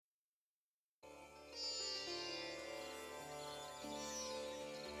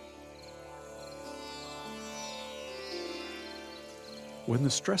When the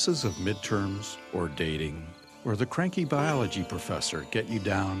stresses of midterms or dating or the cranky biology professor get you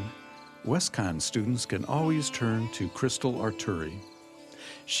down, WestConn students can always turn to Crystal Arturi.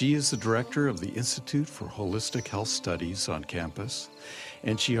 She is the director of the Institute for Holistic Health Studies on campus,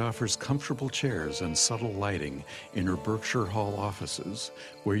 and she offers comfortable chairs and subtle lighting in her Berkshire Hall offices,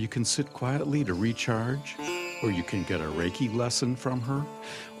 where you can sit quietly to recharge, or you can get a Reiki lesson from her,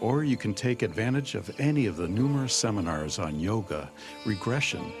 or you can take advantage of any of the numerous seminars on yoga,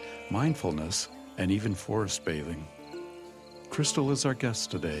 regression, mindfulness, and even forest bathing. Crystal is our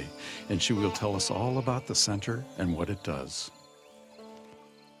guest today, and she will tell us all about the center and what it does.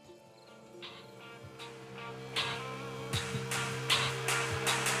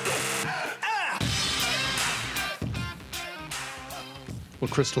 Well,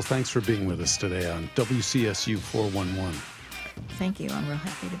 Crystal, thanks for being with us today on WCSU 411. Thank you. I'm real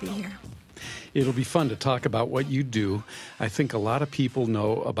happy to be here. It'll be fun to talk about what you do. I think a lot of people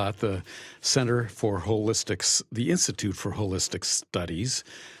know about the Center for Holistic, the Institute for Holistic Studies,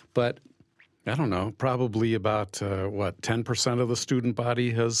 but I don't know, probably about, 10% of the student body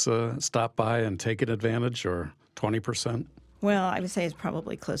has stopped by and taken advantage, or 20%? Well, I would say it's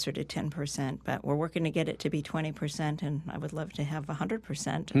probably closer to 10%, but we're working to get it to be 20%, and I would love to have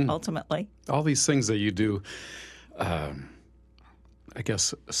 100% ultimately. All these things that you do, I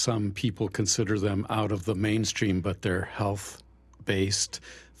guess some people consider them out of the mainstream, but they're health-based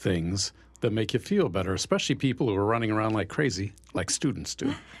things that make you feel better, especially people who are running around like crazy, like students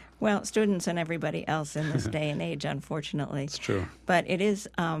do. Well, students and everybody else in this day and age, unfortunately. It's true. But it is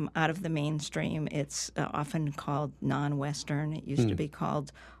out of the mainstream. It's often called non-Western. It used to be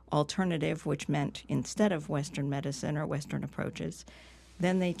called alternative, which meant instead of Western medicine or Western approaches.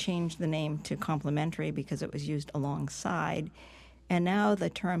 Then they changed the name to complementary because it was used alongside. And now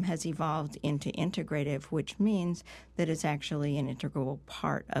the term has evolved into integrative, which means that it's actually an integral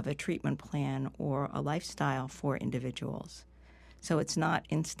part of a treatment plan or a lifestyle for individuals. So it's not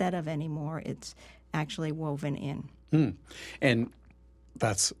instead of anymore, it's actually woven in. And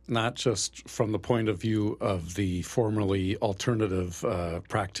that's not just from the point of view of the formerly alternative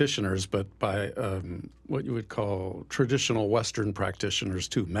practitioners, but by what you would call traditional Western practitioners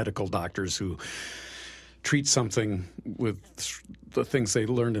too, medical doctors who treat something with the things they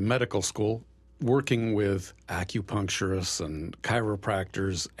learned in medical school, working with acupuncturists and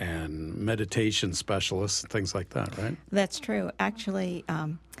chiropractors and meditation specialists and things like that, right? That's true. Actually,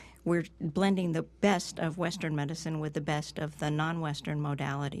 we're blending the best of Western medicine with the best of the non-Western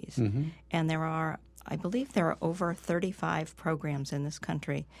modalities. And I believe there are over 35 programs in this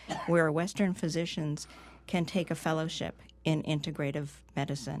country where Western physicians can take a fellowship in integrative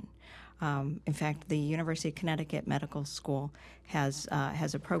medicine. In fact, the University of Connecticut Medical School has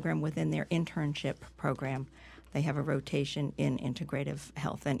a program within their internship program. They have a rotation in integrative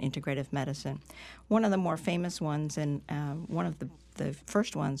health and integrative medicine. One of the more famous ones, and one of the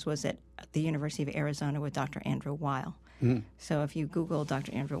first ones, was at the University of Arizona with Dr. Andrew Weil. So if you Google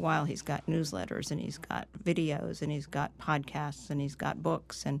Dr. Andrew Weil, he's got newsletters, and he's got videos, and he's got podcasts, and he's got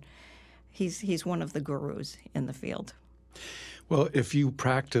books, and he's one of the gurus in the field. Well, if you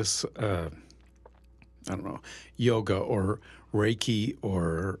practice, yoga or Reiki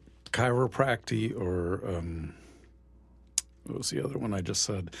or chiropractic or what was the other one I just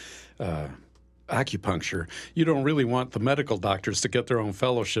said? Acupuncture. You don't really want the medical doctors to get their own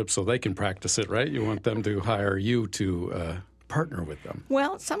fellowship so they can practice it, right? You want them to hire you to partner with them.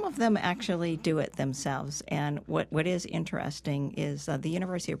 Well, some of them actually do it themselves. And what is interesting is the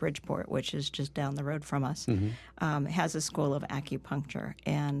University of Bridgeport, which is just down the road from us, has a school of acupuncture.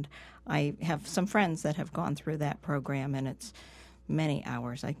 And I have some friends that have gone through that program, and it's many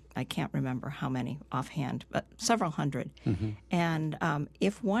hours. I can't remember how many offhand, but several hundred. And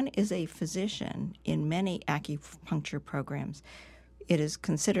if one is a physician in many acupuncture programs, it is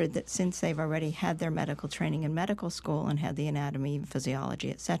considered that since they've already had their medical training in medical school and had the anatomy, physiology,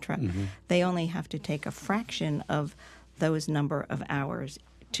 etc., they only have to take a fraction of those number of hours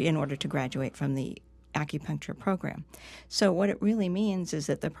in order to graduate from the acupuncture program. So what it really means is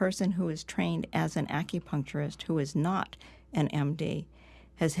that the person who is trained as an acupuncturist who is not an MD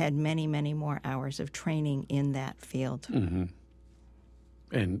has had many, many more hours of training in that field.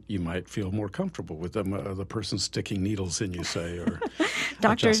 And you might feel more comfortable with them, the person sticking needles in you, say, or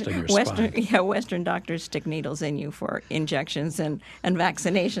doctors, adjusting your spine. Western doctors stick needles in you for injections and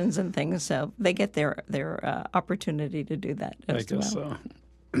vaccinations and things, so they get their opportunity to do that as well. I guess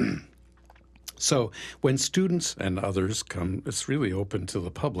so. So when students and others come, it's really open to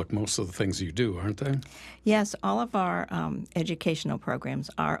the public, most of the things you do, aren't they? Yes, all of our educational programs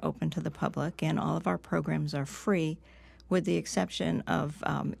are open to the public, and all of our programs are free with the exception of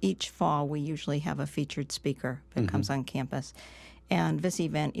each fall, we usually have a featured speaker that comes on campus. And this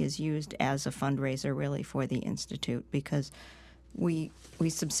event is used as a fundraiser, really, for the Institute, because we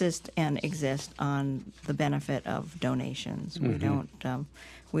subsist and exist on the benefit of donations.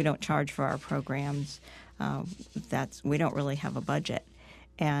 We don't charge for our programs. We don't really have a budget.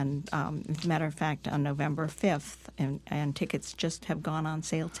 And as a matter of fact, on November 5th, and tickets just have gone on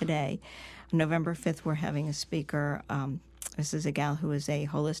sale today, November 5th, we're having a speaker. This is a gal who is a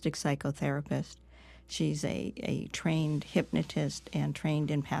holistic psychotherapist. She's a trained hypnotist and trained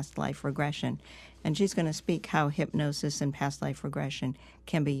in past life regression. And she's going to speak how hypnosis and past life regression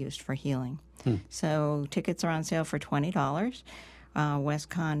can be used for healing. So tickets are on sale for $20.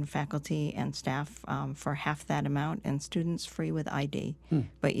 WestConn faculty and staff for half that amount, and students free with ID.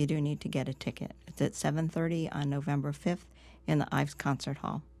 But you do need to get a ticket. It's at 7:30 on November 5th in the Ives Concert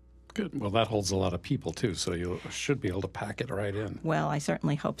Hall. Good. Well, that holds a lot of people, too, so you should be able to pack it right in. Well, I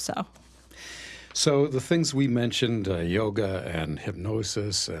certainly hope so. So the things we mentioned, yoga and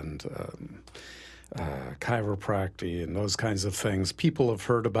hypnosis and chiropractic and those kinds of things, people have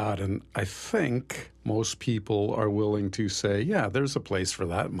heard about, and I think most people are willing to say, yeah, there's a place for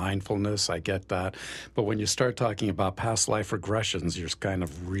that. Mindfulness, I get that. But when you start talking about past life regressions, you're kind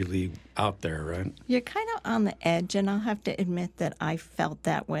of really out there, right? You're kind of on the edge, and I'll have to admit that I felt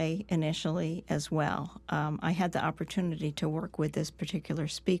that way initially as well. I had the opportunity to work with this particular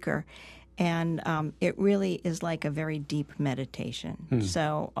speaker, and it really is like a very deep meditation.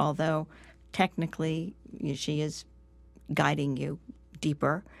 So although technically she is guiding you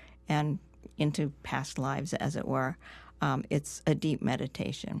deeper and into past lives, as it were, it's a deep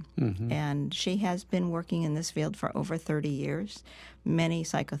meditation. And she has been working in this field for over 30 years. Many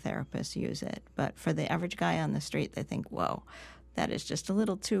psychotherapists use it. But for the average guy on the street, they think, whoa, that is just a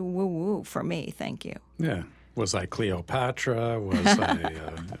little too woo-woo for me, thank you. Yeah. Was I Cleopatra? Was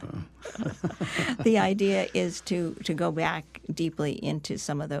I... The idea is to go back deeply into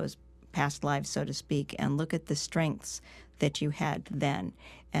some of those past lives, so to speak, and look at the strengths that you had then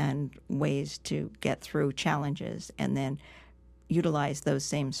and ways to get through challenges, and then utilize those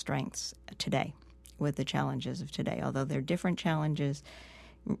same strengths today with the challenges of today. Although they're different challenges,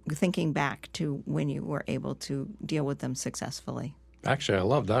 thinking back to when you were able to deal with them successfully. Actually, I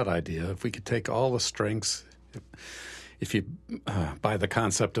love that idea. If we could take all the strengths, if you buy the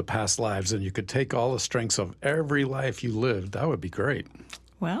concept of past lives, and you could take all the strengths of every life you lived, that would be great.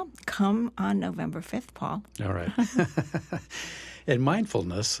 Well, come on November 5th, Paul. All right. In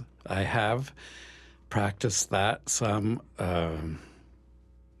mindfulness, I have practiced that some, and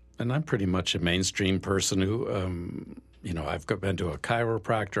I'm pretty much a mainstream person who, I've been to a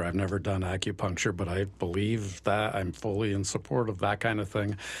chiropractor. I've never done acupuncture, but I believe that I'm fully in support of that kind of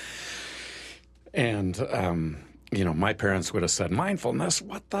thing. And, my parents would have said, mindfulness,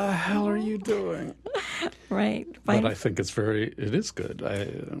 what the hell are you doing? Right. But I think it is good.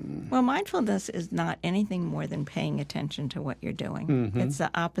 Well, mindfulness is not anything more than paying attention to what you're doing. It's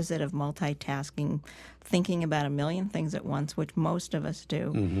the opposite of multitasking, thinking about a million things at once, which most of us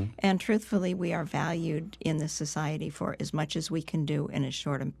do. And truthfully, we are valued in this society for as much as we can do in a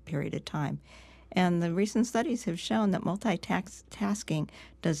short period of time. And the recent studies have shown that multitasking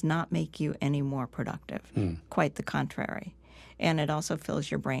does not make you any more productive. Quite the contrary. And it also fills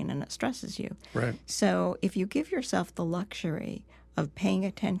your brain and it stresses you. Right. So if you give yourself the luxury of paying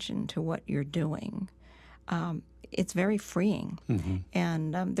attention to what you're doing, it's very freeing.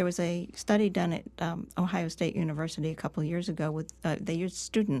 And there was a study done at Ohio State University a couple of years ago. They used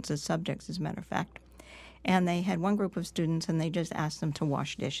students as subjects, as a matter of fact. And they had one group of students, and they just asked them to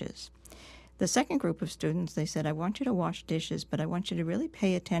wash dishes. The second group of students, they said, I want you to wash dishes, but I want you to really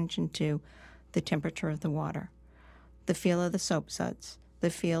pay attention to the temperature of the water, the feel of the soap suds,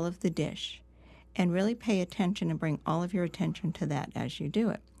 the feel of the dish, and really pay attention and bring all of your attention to that as you do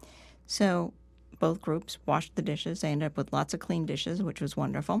it. So both groups washed the dishes. They ended up with lots of clean dishes, which was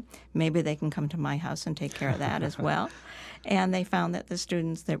wonderful. Maybe they can come to my house and take care of that as well. And they found that the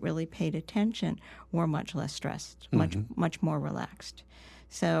students that really paid attention were much less stressed, much more relaxed.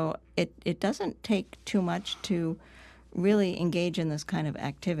 So it doesn't take too much to really engage in this kind of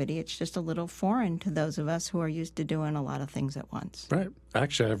activity. It's just a little foreign to those of us who are used to doing a lot of things at once. Right.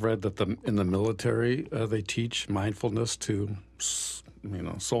 Actually, I've read that in the military, they teach mindfulness to,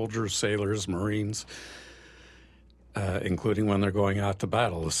 soldiers, sailors, Marines, including when they're going out to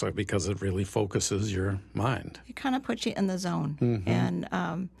battle, so because it really focuses your mind. It kind of puts you in the zone,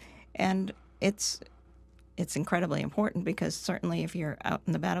 and it's it's incredibly important because certainly if you're out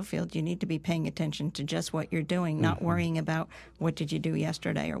in the battlefield, you need to be paying attention to just what you're doing, not worrying about what did you do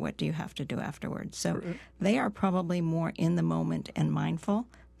yesterday or what do you have to do afterwards. So they are probably more in the moment and mindful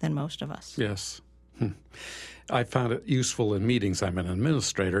than most of us. Yes. I found it useful in meetings. I'm an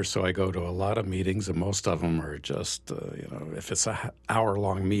administrator, so I go to a lot of meetings, and most of them are just, if it's an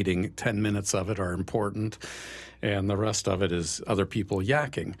hour-long meeting, 10 minutes of it are important, and the rest of it is other people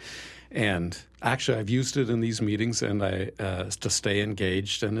yakking. And actually, I've used it in these meetings, and to stay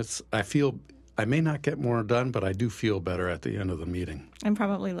engaged, and I may not get more done, but I do feel better at the end of the meeting. And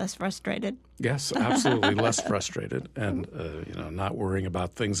probably less frustrated. Yes, absolutely less frustrated, and not worrying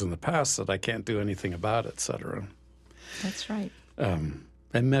about things in the past that I can't do anything about, et cetera. That's right.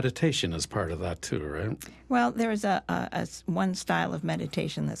 And meditation is part of that too, right? Well, there's a one style of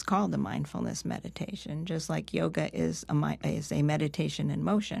meditation that's called the mindfulness meditation, just like yoga is a meditation in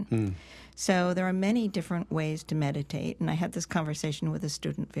motion. So there are many different ways to meditate, and I had this conversation with a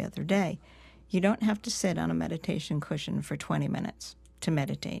student the other day. You don't have to sit on a meditation cushion for 20 minutes to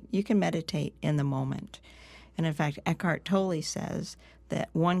meditate. You can meditate in the moment. And in fact, Eckhart Tolle says that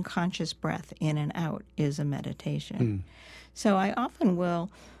one conscious breath in and out is a meditation. So I often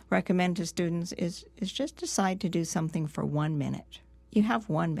will recommend to students is just decide to do something for 1 minute. You have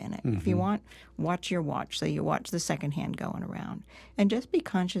 1 minute. If you want, watch your watch. So you watch the second hand going around. And just be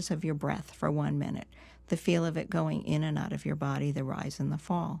conscious of your breath for 1 minute, the feel of it going in and out of your body, the rise and the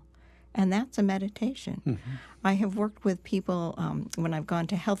fall. And that's a meditation. I have worked with people when I've gone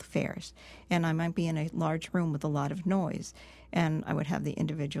to health fairs, and I might be in a large room with a lot of noise, and I would have the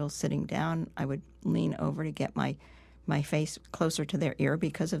individual sitting down. I would lean over to get my face closer to their ear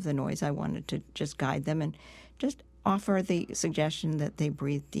because of the noise. I wanted to just guide them and just offer the suggestion that they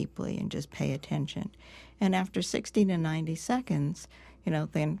breathe deeply and just pay attention. And after 60 to 90 seconds,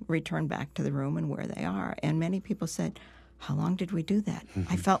 then return back to the room and where they are. And many people said, "How long did we do that?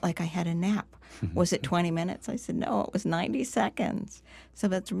 I felt like I had a nap. Was it 20 minutes? I said, no, it was 90 seconds. So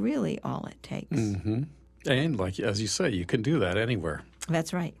that's really all it takes. And like, as you say, you can do that anywhere.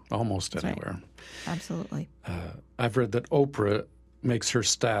 That's right. Almost That's anywhere. Right. Absolutely. I've read that Oprah makes her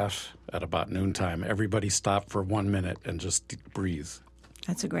staff at about noontime, everybody stop for 1 minute and just breathe.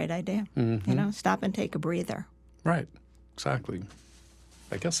 That's a great idea. Stop and take a breather. Right. Exactly.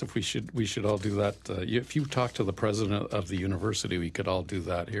 I guess if we should all do that. If you talk to the president of the university, we could all do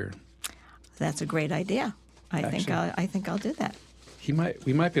that here. That's a great idea. I think I'll do that. We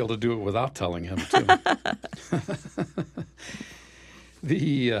might be able to do it without telling him too.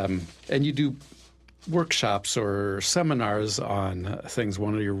 And you do workshops or seminars on things.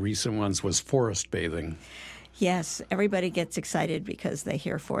 One of your recent ones was forest bathing. Yes, everybody gets excited because they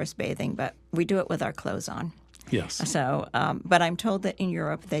hear forest bathing, but we do it with our clothes on. Yes. So, but I'm told that in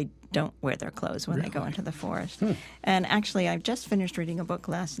Europe they don't wear their clothes when they go into the forest. And actually, I've just finished reading a book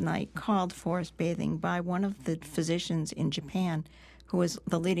last night called Forest Bathing by one of the physicians in Japan who is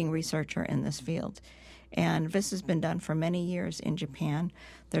the leading researcher in this field. And this has been done for many years in Japan.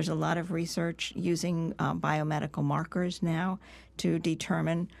 There's a lot of research using biomedical markers now to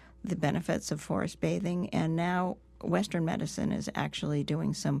determine the benefits of forest bathing. And now Western medicine is actually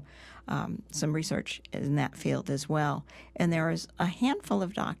doing some research in that field as well. And there is a handful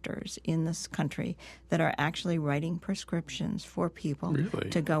of doctors in this country that are actually writing prescriptions for people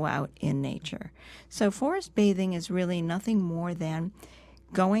to go out in nature. So forest bathing is really nothing more than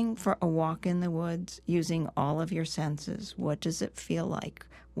going for a walk in the woods using all of your senses. What does it feel like?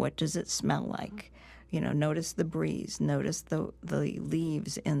 What does it smell like? Notice the breeze, notice the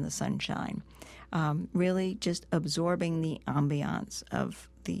leaves in the sunshine. Really just absorbing the ambiance of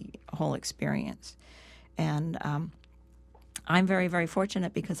the whole experience. And I'm very, very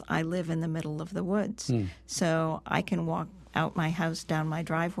fortunate because I live in the middle of the woods. So I can walk out my house, down my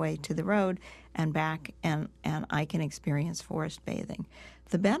driveway to the road and back, and I can experience forest bathing.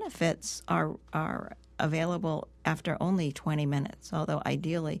 The benefits are available after only 20 minutes, although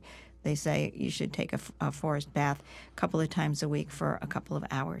ideally they say you should take a forest bath a couple of times a week for a couple of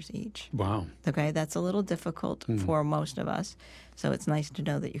hours each. Wow. Okay, that's a little difficult for most of us, so it's nice to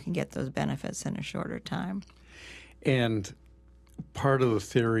know that you can get those benefits in a shorter time. And part of the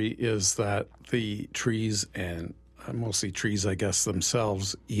theory is that the trees, and mostly trees, I guess,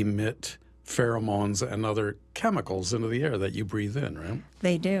 themselves, emit pheromones and other chemicals into the air that you breathe in, right?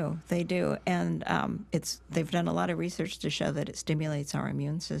 They do. And they've done a lot of research to show that it stimulates our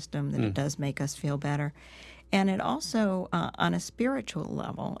immune system, that it does make us feel better. And it also, on a spiritual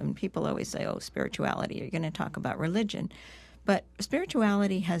level, and people always say, oh, spirituality, you're going to talk about religion. But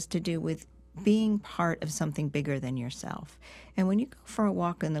spirituality has to do with being part of something bigger than yourself. And when you go for a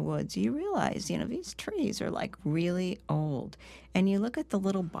walk in the woods, you realize, these trees are like really old. And you look at the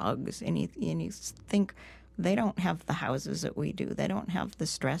little bugs and you think they don't have the houses that we do. They don't have the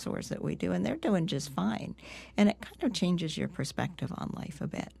stressors that we do, and they're doing just fine. And it kind of changes your perspective on life a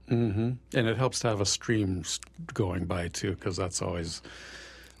bit. Mm-hmm. And it helps to have a stream going by, too, because that's always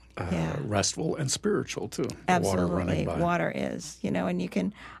restful and spiritual, too. Absolutely. Water running by. Water is,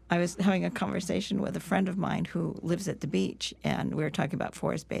 and I was having a conversation with a friend of mine who lives at the beach, and we were talking about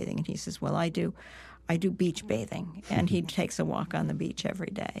forest bathing, and he says, well, I do beach bathing, and he takes a walk on the beach every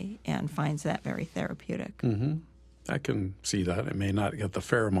day and finds that very therapeutic. Mm-hmm. I can see that. It may not get the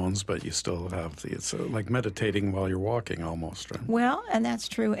pheromones, but you still have it's like meditating while you're walking almost, right? Well, and that's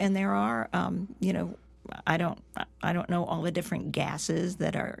true, and there are, I don't know all the different gases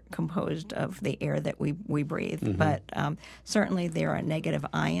that are composed of the air that we breathe, mm-hmm. but certainly there are negative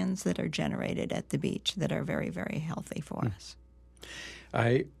ions that are generated at the beach that are very, very healthy for us.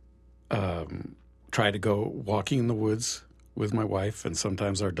 I try to go walking in the woods with my wife and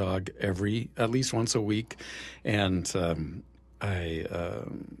sometimes our dog at least once a week, and I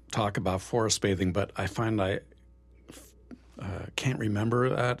talk about forest bathing, but I find I can't remember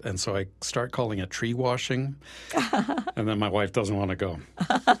that, and so I start calling it tree washing, and then my wife doesn't want to go.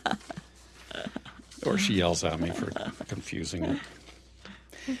 Or she yells at me for confusing it.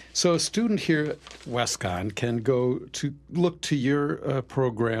 So a student here at WestConn can go to look to your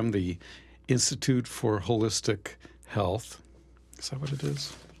program, the Institute for Holistic Health. Is that what it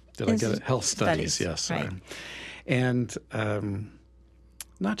is? Did I get it? Health Studies, yes. Right. And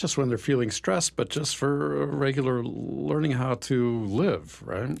not just when they're feeling stressed, but just for regular learning how to live,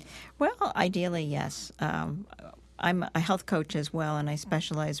 right? Well, ideally, yes. I'm a health coach as well, and I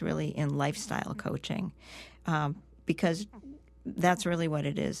specialize really in lifestyle coaching because that's really what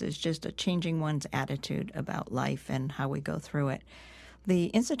it is just a changing one's attitude about life and how we go through it. The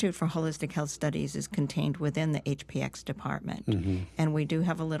Institute for Holistic Health Studies is contained within the HPX department, mm-hmm. and we do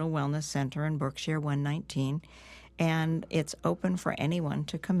have a little wellness center in Berkshire 119, and it's open for anyone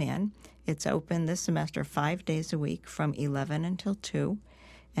to come in. It's open this semester 5 days a week from 11 until 2,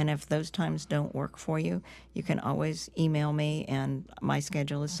 and if those times don't work for you, you can always email me, and my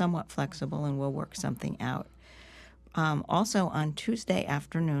schedule is somewhat flexible, and we'll work something out. Also, on Tuesday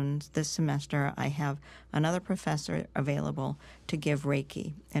afternoons this semester, I have another professor available to give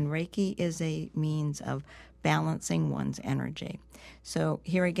Reiki. And Reiki is a means of balancing one's energy. So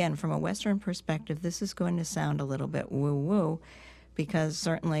here again, from a Western perspective, this is going to sound a little bit woo-woo because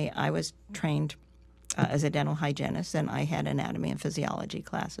certainly I was trained as a dental hygienist, and I had anatomy and physiology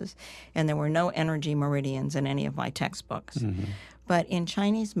classes, and there were no energy meridians in any of my textbooks. Mm-hmm. But in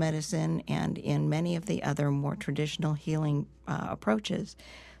Chinese medicine and in many of the other more traditional healing approaches,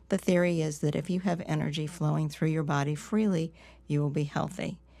 the theory is that if you have energy flowing through your body freely, you will be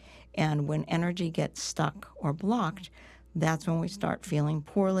healthy. And when energy gets stuck or blocked, that's when we start feeling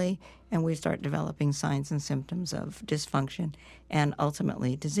poorly and we start developing signs and symptoms of dysfunction and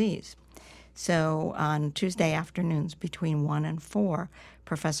ultimately disease. So on Tuesday afternoons between 1 and 4,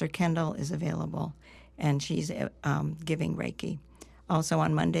 Professor Kendall is available, and she's giving Reiki. Also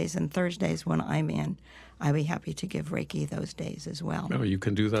on Mondays and Thursdays when I'm in, I'd be happy to give Reiki those days as well. Oh, you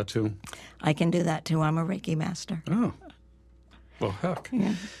can do that too? I can do that too. I'm a Reiki master. Oh, well, heck.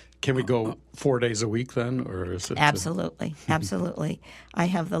 Yeah. Can we go 4 days a week then, or is it? Absolutely, absolutely. I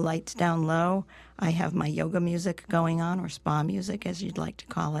have the lights down low. I have my yoga music going on, or spa music, as you'd like to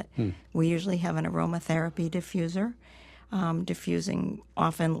call it. We usually have an aromatherapy diffuser, diffusing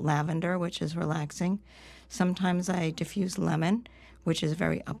often lavender, which is relaxing. Sometimes I diffuse lemon, which is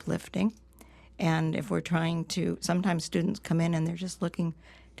very uplifting. And if we're sometimes students come in and they're just looking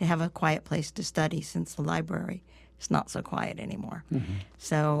to have a quiet place to study since the library is not so quiet anymore. Mm-hmm.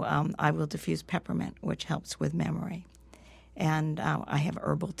 So I will diffuse peppermint, which helps with memory. And I have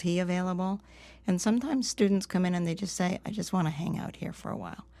herbal tea available. And sometimes students come in and they just say, I just want to hang out here for a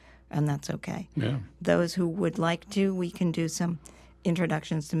while. And that's okay. Yeah. Those who would like to, we can do some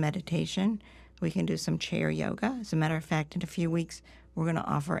introductions to meditation. We can do some chair yoga. As a matter of fact, in a few weeks, we're going to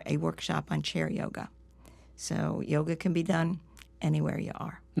offer a workshop on chair yoga. So yoga can be done anywhere you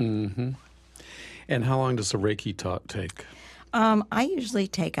are. Mm-hmm. And how long does a Reiki talk take? I usually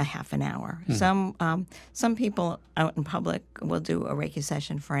take a half an hour. Some people out in public will do a Reiki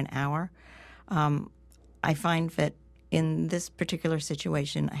session for an hour. I find that in this particular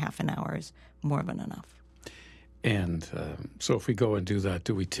situation, a half an hour is more than enough. And so if we go and do that,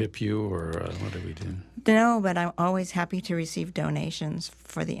 do we tip you, or what do we do? No, but I'm always happy to receive donations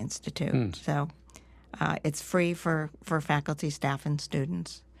for the Institute. So it's free for faculty, staff, and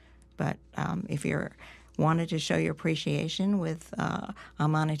students. But if you're wanted to show your appreciation with a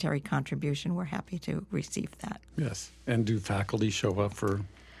monetary contribution, we're happy to receive that. Yes. And do faculty show up for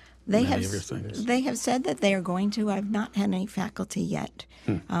They many have of your things? they have said that they are going to. I've not had any faculty yet.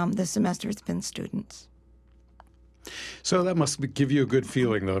 This semester it's been students. So that must give you a good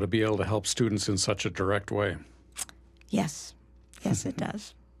feeling, though, to be able to help students in such a direct way. Yes, it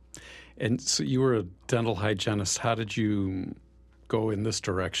does. And so you were a dental hygienist. How did you go in this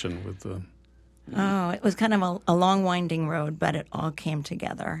direction with the... Oh, it was kind of a long, winding road, but it all came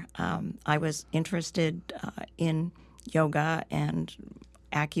together. I was interested in yoga and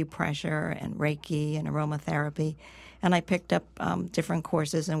acupressure and Reiki and aromatherapy, and I picked up different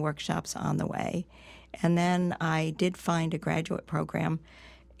courses and workshops on the way. And then I did find a graduate program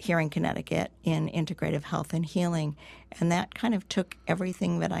here in Connecticut in integrative health and healing, and that kind of took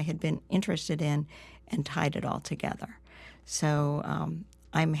everything that I had been interested in and tied it all together. So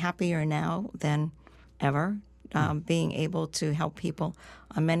I'm happier now than ever, being able to help people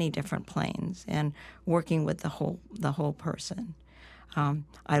on many different planes and working with the whole person.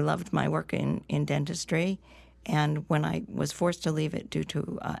 I loved my work in dentistry, and when I was forced to leave it due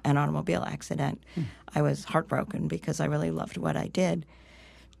to an automobile accident, I was heartbroken because I really loved what I did.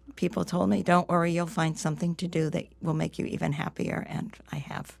 People told me, "Don't worry, you'll find something to do that will make you even happier," and I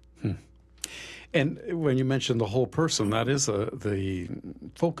have. And when you mention the whole person, that is the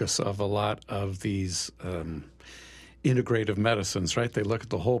focus of a lot of these integrative medicines, right? They look at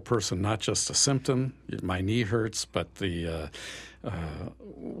the whole person, not just a symptom. My knee hurts, but the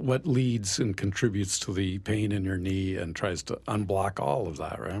what leads and contributes to the pain in your knee and tries to unblock all of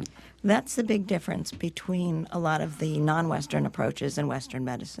that, right? That's the big difference between a lot of the non-Western approaches and Western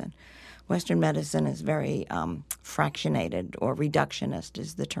medicine. Western medicine is very fractionated, or reductionist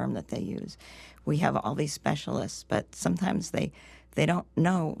is the term that they use. We have all these specialists, but sometimes they don't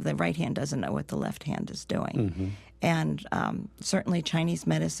know, the right hand doesn't know what the left hand is doing. And certainly Chinese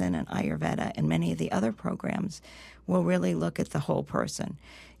medicine and Ayurveda and many of the other programs will really look at the whole person.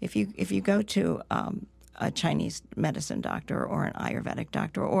 If you go to a Chinese medicine doctor or an Ayurvedic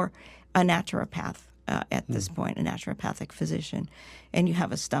doctor or a naturopath at this point, a naturopathic physician, and you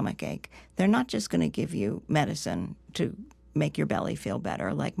have a stomach ache, they're not just going to give you medicine to make your belly feel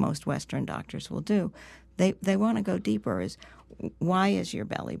better like most Western doctors will do. They want to go deeper. Is why is your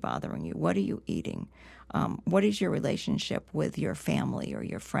belly bothering you? What are you eating? What is your relationship with your family or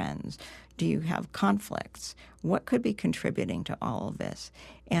your friends? Do you have conflicts? What could be contributing to all of this?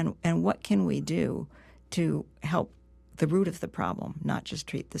 And what can we do to help the root of the problem, not just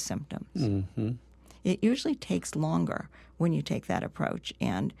treat the symptoms? It usually takes longer when you take that approach,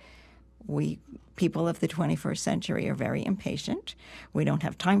 and people of the 21st century are very impatient. We don't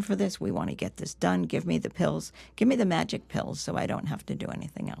have time for this. We want to get this done. Give me the pills. Give me the magic pills so I don't have to do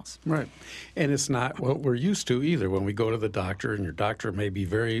anything else. Right. And it's not what we're used to either. When we go to the doctor, and your doctor may be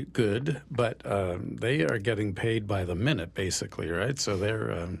very good, but they are getting paid by the minute, basically, right? So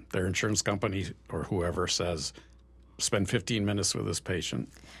their insurance company or whoever says, spend 15 minutes with this patient.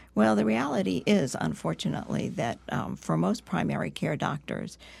 Well, the reality is, unfortunately, that for most primary care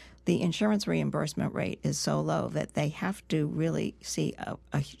doctors, the insurance reimbursement rate is so low that they have to really see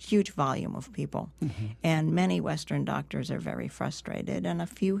a huge volume of people. And many Western doctors are very frustrated, and a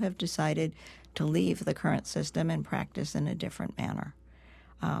few have decided to leave the current system and practice in a different manner.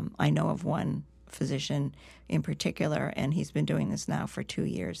 I know of one physician in particular, and he's been doing this now for 2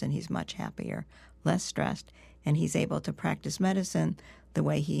 years, and he's much happier, less stressed, and he's able to practice medicine the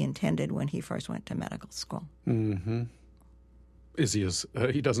way he intended when he first went to medical school. Is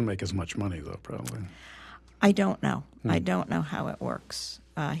he doesn't make as much money, though, probably. I don't know. I don't know how it works.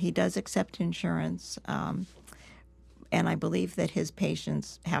 He does accept insurance, and I believe that his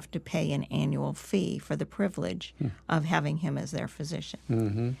patients have to pay an annual fee for the privilege of having him as their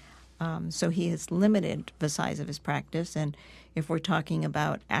physician. So he has limited the size of his practice, and if we're talking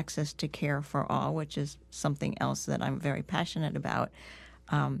about access to care for all, which is something else that I'm very passionate about,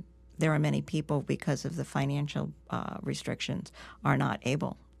 there are many people, because of the financial restrictions, are not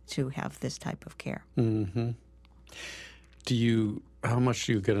able to have this type of care. How much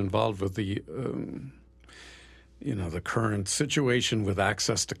do you get involved with the the current situation with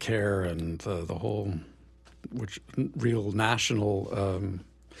access to care and the whole real national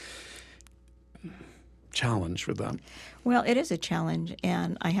challenge with that? Well, it is a challenge,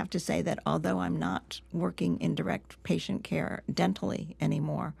 and I have to say that although I'm not working in direct patient care dentally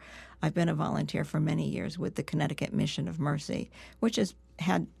anymore, I've been a volunteer for many years with the Connecticut Mission of Mercy, which has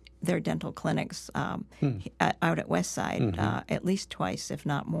had their dental clinics out at West Side at least twice, if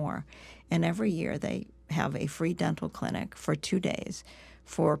not more. And every year they have a free dental clinic for 2 days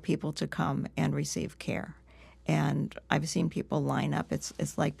for people to come and receive care. And I've seen people line up.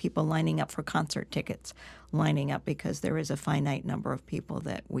 It's like people lining up for concert tickets, lining up because there is a finite number of people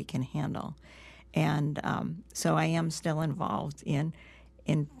that we can handle. And so I am still involved in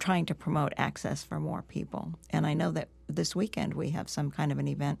trying to promote access for more people. And I know that this weekend we have some kind of an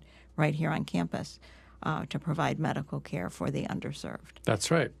event right here on campus to provide medical care for the underserved.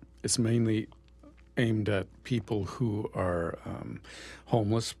 That's right. It's mainly aimed at people who are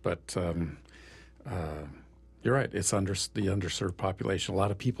homeless, but you're right. It's the underserved population. A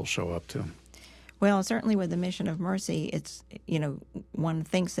lot of people show up too. Well, certainly with the Mission of Mercy, it's, one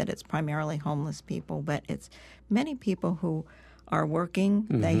thinks that it's primarily homeless people, but it's many people who are working.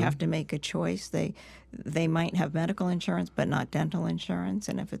 Mm-hmm. They have to make a choice. They might have medical insurance, but not dental insurance.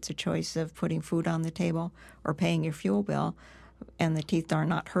 And if it's a choice of putting food on the table or paying your fuel bill, and the teeth are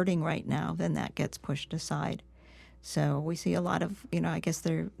not hurting right now, then that gets pushed aside. So we see a lot of, I guess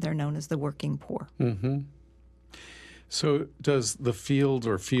they're known as the working poor. Mm-hmm. So does the field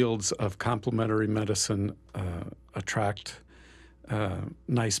or fields of complementary medicine attract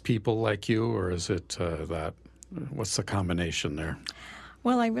nice people like you, or is it that? What's the combination there?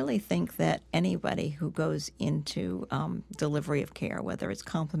 Well, I really think that anybody who goes into delivery of care, whether it's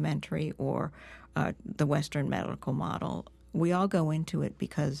complementary or the Western medical model, we all go into it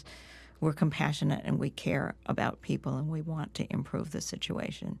because we're compassionate and we care about people and we want to improve the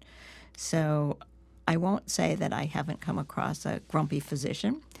situation. So I won't say that I haven't come across a grumpy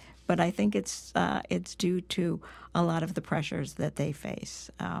physician, but I think it's due to a lot of the pressures that they face.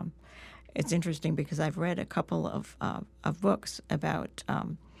 It's interesting because I've read a couple of books about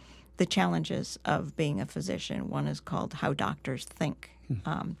the challenges of being a physician. One is called How Doctors Think,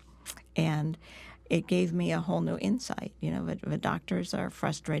 and it gave me a whole new insight. The doctors are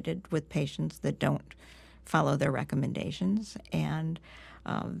frustrated with patients that don't follow their recommendations, and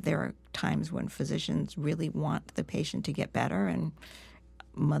there are times when physicians really want the patient to get better, and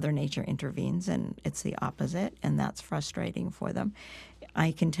Mother Nature intervenes, and it's the opposite, and that's frustrating for them.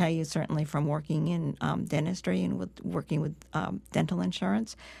 I can tell you certainly from working in dentistry and working with dental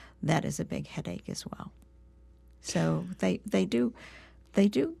insurance, that is a big headache as well. So they do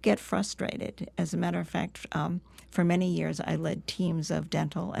get frustrated. As a matter of fact, for many years I led teams of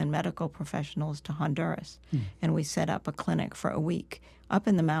dental and medical professionals to Honduras, and we set up a clinic for a week up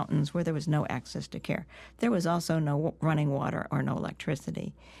in the mountains where there was no access to care. There was also no running water or no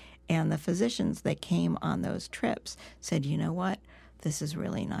electricity. And the physicians that came on those trips said, you know what? This is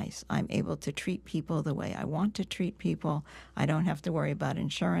really nice. I'm able to treat people the way I want to treat people. I don't have to worry about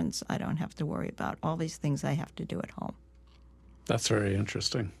insurance. I don't have to worry about all these things I have to do at home. That's very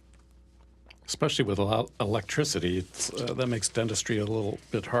interesting. Especially with electricity, that makes dentistry a little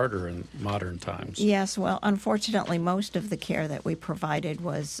bit harder in modern times. Yes, well, unfortunately, most of the care that we provided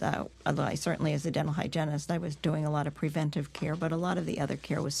was, although I certainly as a dental hygienist, I was doing a lot of preventive care, but a lot of the other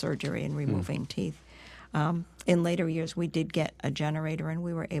care was surgery and removing teeth. In later years, we did get a generator, and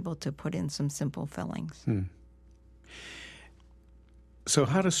we were able to put in some simple fillings. So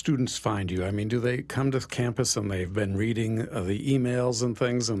how do students find you? I mean, do they come to campus and they've been reading the emails and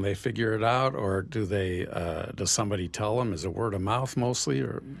things and they figure it out, or do they? Does somebody tell them? Is it word of mouth mostly,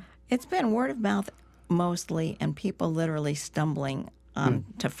 or? It's been word of mouth mostly, and people literally stumbling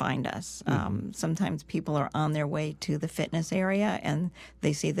to find us. Sometimes people are on their way to the fitness area and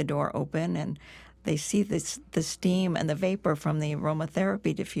they see the door open and they see the steam and the vapor from the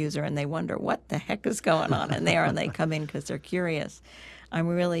aromatherapy diffuser, and they wonder what the heck is going on in there, and they come in because they're curious. I'm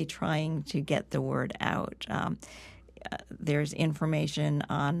really trying to get the word out. There's information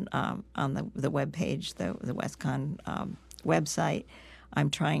on the webpage, the WestConn website.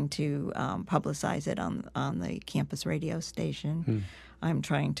 I'm trying to publicize it on the campus radio station. I'm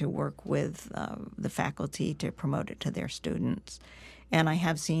trying to work with the faculty to promote it to their students. And I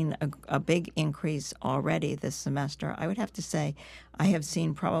have seen a big increase already this semester. I would have to say I have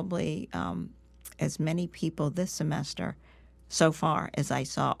seen probably as many people this semester so far as I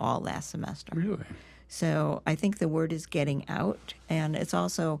saw all last semester. Really? So I think the word is getting out, and it's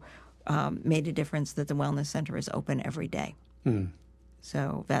also made a difference that the Wellness Center is open every day.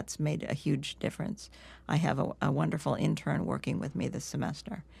 So that's made a huge difference. I have a wonderful intern working with me this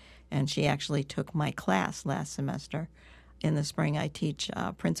semester, and she actually took my class last semester. In the spring, I teach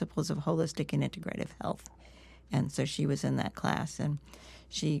Principles of Holistic and Integrative Health. And so she was in that class, and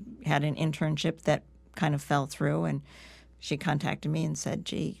she had an internship that kind of fell through, and she contacted me and said,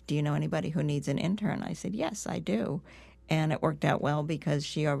 gee, do you know anybody who needs an intern? I said, yes, I do. And it worked out well because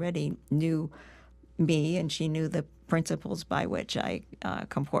she already knew me, and she knew the principles by which I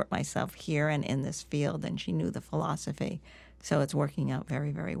comport myself here and in this field, and she knew the philosophy. So it's working out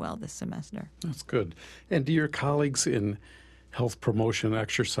very, very well this semester. That's good. And do your colleagues in health promotion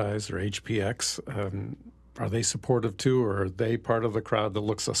exercise or HPX, are they supportive too, or are they part of the crowd that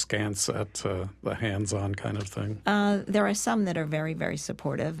looks askance at the hands-on kind of thing? There are some that are very, very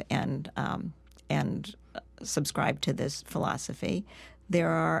supportive and subscribe to this philosophy. There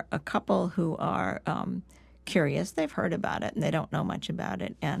are a couple who are curious. They've heard about it and they don't know much about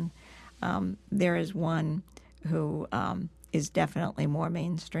it. And there is one who is definitely more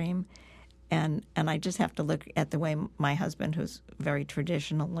mainstream. And I just have to look at the way my husband, who's very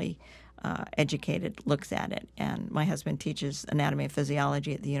traditionally educated, looks at it. And my husband teaches anatomy and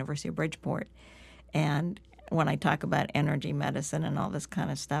physiology at the University of Bridgeport. And when I talk about energy medicine and all this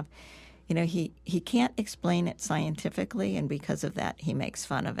kind of stuff, you know, he can't explain it scientifically, and because of that, he makes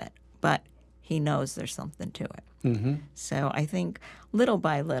fun of it. But he knows there's something to it. Mm-hmm. So I think little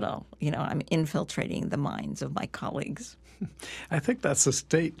by little, you know, I'm infiltrating the minds of my colleagues. I think that's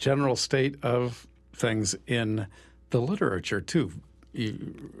the general state of things in the literature, too.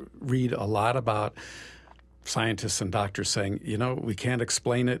 You read a lot about scientists and doctors saying, you know, we can't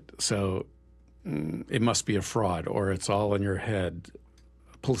explain it, so it must be a fraud, or it's all in your head,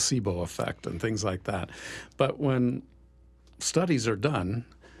 placebo effect and things like that. But when studies are done,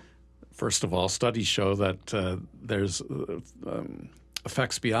 first of all, studies show that there's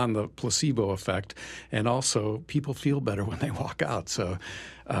effects beyond the placebo effect, and also people feel better when they walk out. So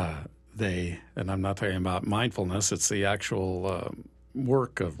and I'm not talking about mindfulness, it's the actual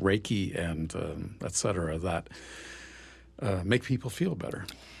work of Reiki and et cetera that make people feel better.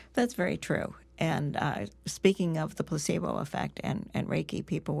 That's very true. And speaking of the placebo effect and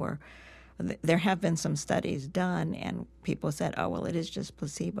Reiki, there have been some studies done, and people said, oh, well, it is just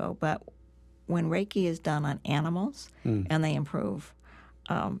placebo. But when Reiki is done on animals and they improve,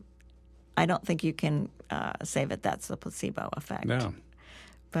 I don't think you can say that that's the placebo effect. No.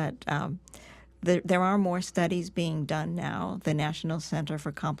 But there are more studies being done now. The National Center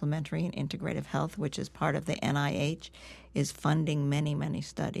for Complementary and Integrative Health, which is part of the NIH, is funding many, many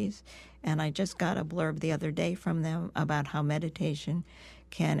studies. And I just got a blurb the other day from them about how meditation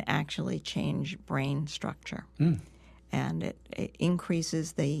can actually change brain structure. And it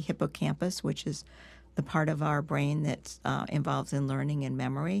increases the hippocampus, which is the part of our brain that's involved in learning and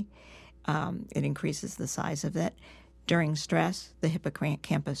memory. It increases the size of it. During stress, the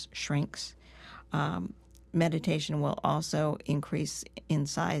hippocampus shrinks. Meditation will also increase in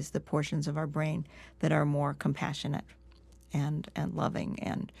size the portions of our brain that are more compassionate and loving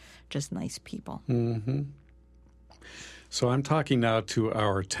and just nice people. Mm-hmm. So I'm talking now to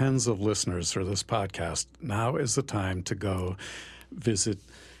our tens of listeners for this podcast. Now is the time to go visit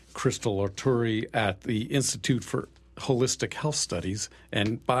Crystal Arturi at the Institute for Holistic Health Studies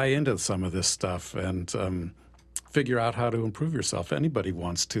and buy into some of this stuff and figure out how to improve yourself. Anybody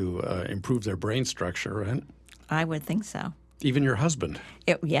wants to improve their brain structure, right? I would think so. Even your husband?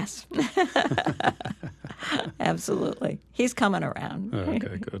 Yes. Absolutely. He's coming around.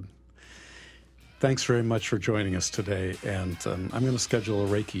 Okay, good. Thanks very much for joining us today, and I'm going to schedule a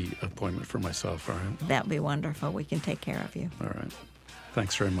Reiki appointment for myself, all right? That'd be wonderful. We can take care of you. All right.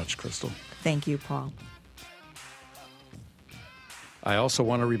 Thanks very much, Crystal. Thank you, Paul. I also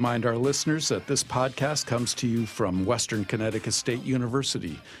want to remind our listeners that this podcast comes to you from Western Connecticut State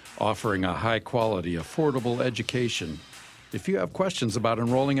University, offering a high-quality, affordable education. If you have questions about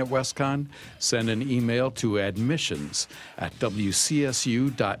enrolling at WestConn, send an email to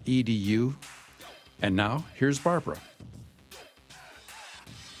admissions@wcsu.edu. And now, here's Barbara.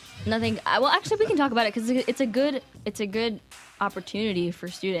 Nothing. Well, actually, we can talk about it because it's a good opportunity for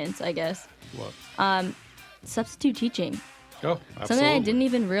students, I guess. What? Substitute teaching. Oh, absolutely. Something I didn't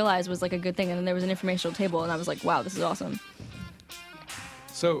even realize was like a good thing, and then there was an informational table, and I was like, wow, this is awesome.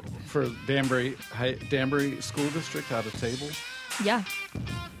 So, for Danbury School District, had a table? Yeah.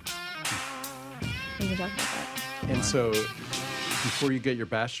 We can talk about that. And so, before you get your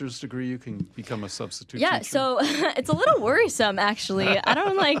bachelor's degree, you can become a substitute teacher? Yeah, so it's a little worrisome, actually.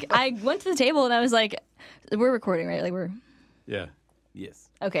 I went to the table, and I was like, we're recording, right? Yeah. Yes.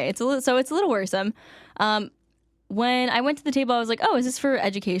 Okay, it's a little worrisome. When I went to the table, I was like, oh, is this for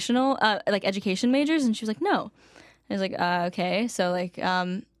education majors? And she was like, no. I was like, okay. So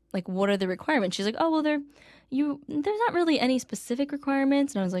what are the requirements? She's like, oh, well, there's not really any specific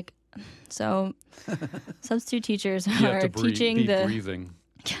requirements. And I was like, so substitute teachers are teaching the breathing.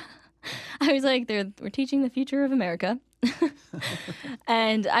 I was like, we're teaching the future of America.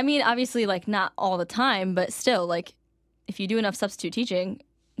 And I mean, obviously, like not all the time, but still, like if you do enough substitute teaching,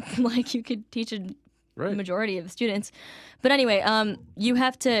 like you could teach a majority of the students. But anyway, you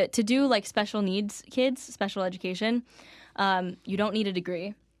have to do like special needs kids, special education. You don't need a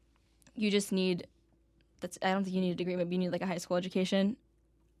degree. You just need, I don't think you need a degree, maybe you need like a high school education.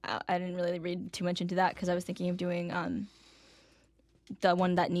 I didn't really read too much into that because I was thinking of doing the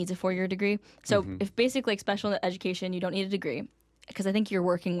one that needs a 4-year degree. So if basically like special education, you don't need a degree because I think you're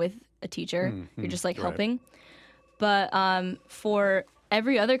working with a teacher. You're just like helping. But for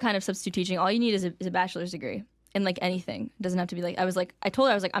every other kind of substitute teaching, all you need is a bachelor's degree in like anything. It doesn't have to be like, I told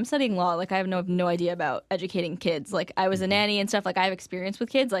her, I was like, I'm studying law. Like I have no idea about educating kids. Like I was a nanny and stuff. Like I have experience with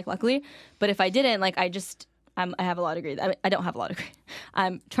kids, like luckily. But if I didn't, like I have a law degree. I don't have a law degree.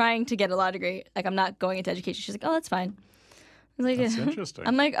 I'm trying to get a law degree. Like I'm not going into education. She's like, oh, that's fine. I was like, That's interesting.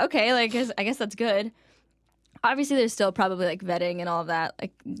 I'm like, okay, like I guess that's good. Obviously, there's still probably like vetting and all of that.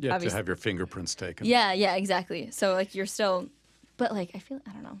 Like You have to have your fingerprints taken. Yeah, exactly. So like you're still, but like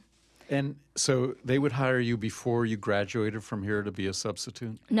I don't know. And so they would hire you before you graduated from here to be a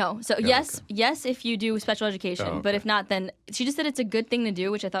substitute? No. So yes, if you do special education, but if not, then she just said it's a good thing to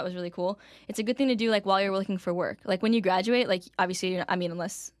do, which I thought was really cool. It's a good thing to do like while you're looking for work. Like when you graduate, like obviously, I mean,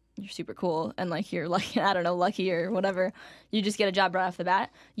 unless you're super cool and like you're lucky, I don't know, lucky or whatever, you just get a job right off the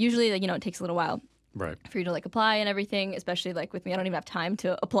bat. Usually, like, it takes a little while. Right. For you to like apply and everything, especially like with me, I don't even have time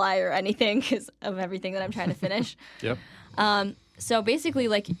to apply or anything because of everything that I'm trying to finish. Yep. So basically,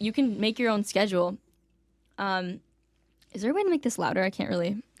 like you can make your own schedule. Is there a way to make this louder? I can't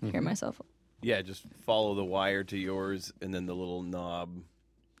really hear myself. Yeah, just follow the wire to yours and then the little knob.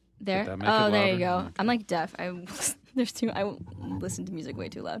 There. Did that make it Oh, there louder? you go. Okay. I'm like deaf. I listen to music way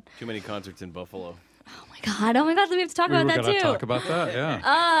too loud. Too many concerts in Buffalo. Oh my god. We have to talk We about were that going to too. talk about that,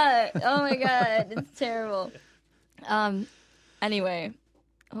 yeah. Oh my god, it's terrible. Anyway,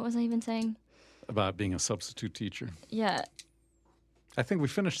 what was I even saying? About being a substitute teacher. Yeah. I think we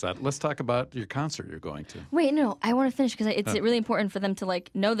finished that. Let's talk about your concert you're going to. Wait, no, I want to finish because it's really important for them to like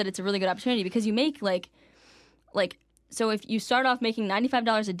know that it's a really good opportunity because you make like so if you start off making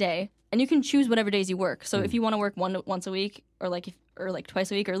 $95 a day and you can choose whatever days you work. So if you want to work once a week or like twice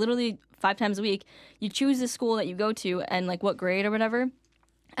a week or literally 5 times a week, you choose the school that you go to and like what grade or whatever,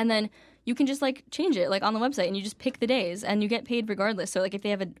 and then you can just like change it like on the website and you just pick the days and you get paid regardless. So like if they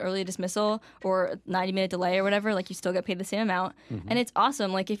have an early dismissal or a 90-minute delay or whatever, like you still get paid the same amount. And it's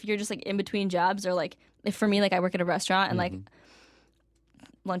awesome. Like if you're just like in between jobs or like if for me, like I work at a restaurant and like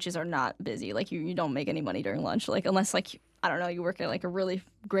lunches are not busy. Like you don't make any money during lunch. Like unless like, I don't know, you work at like a really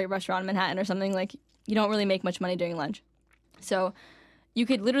great restaurant in Manhattan or something, like you don't really make much money during lunch. So you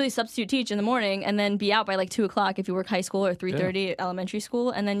could literally substitute teach in the morning and then be out by like 2 o'clock if you work high school or 3:30 elementary school,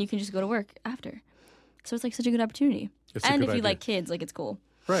 and then you can just go to work after. So it's like such a good opportunity. It's a And good if you idea. like kids, like it's cool.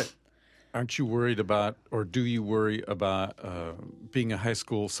 Right. Aren't you worried about, or do you worry about being a high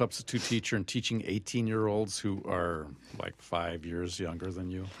school substitute teacher and teaching 18-year-olds who are like 5 years younger than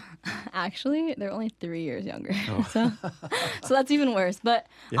you? Actually, they're only 3 years younger. So that's even worse. But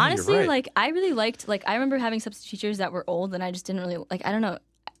Yeah, you're honestly, right. like I really liked, like I remember having substitute teachers that were old and I just didn't really, like I don't know,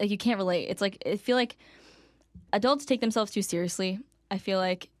 like you can't relate. It's like, I feel like adults take themselves too seriously, I feel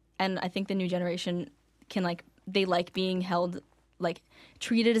like, and I think the new generation can like, they like being held, like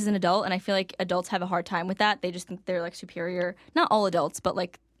treated as an adult, and I feel like adults have a hard time with that. They just think they're like superior. Not all adults, but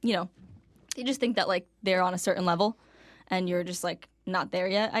like, they just think that like they're on a certain level and you're just like not there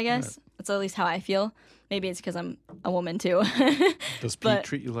yet, I guess. That's at least how I feel. Maybe it's because I'm a woman too. Does Pete But-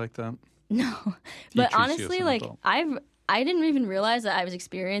 treat you like that? No. He But treats you as honestly, an like adult. I didn't even realize that I was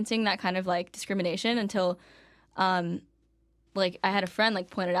experiencing that kind of like discrimination until like I had a friend like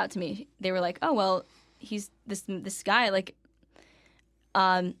pointed out to me. They were like, "Oh, well, he's this guy like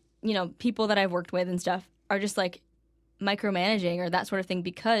people that I've worked with and stuff are just like micromanaging or that sort of thing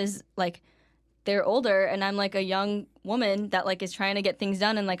because like they're older and I'm like a young woman that like is trying to get things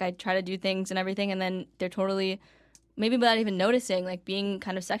done and like I try to do things and everything, and then they're totally maybe without even noticing like being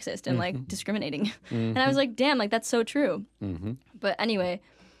kind of sexist and like discriminating." And I was like, damn, like that's so true. But anyway,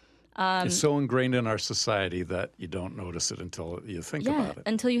 It's so ingrained in our society that you don't notice it until you think yeah, about it.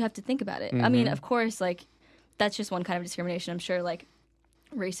 until you have to think about it. I mean, of course, like that's just one kind of discrimination. I'm sure like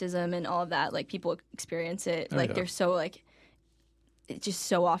racism and all of that, like people experience it. Like yeah. they're so like it's just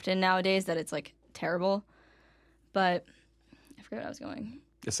so often nowadays that it's like terrible. But I forget what I was going.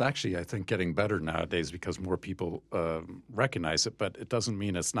 It's actually, I think, getting better nowadays because more people recognize it, but it doesn't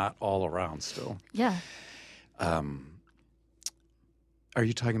mean it's not all around still. Yeah. Are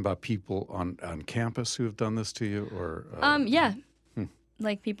you talking about people on campus who have done this to you, or Yeah.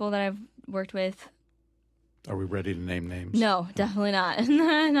 Like people that I've worked with. are we ready to name names? No, definitely not.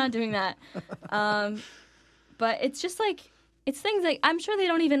 Not doing that. But it's just like it's things like I'm sure they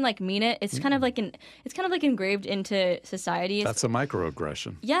don't even like mean it. It's kind of like engraved into society. That's a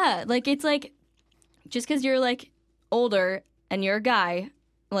microaggression. Yeah, like it's like just because you're like older and you're a guy,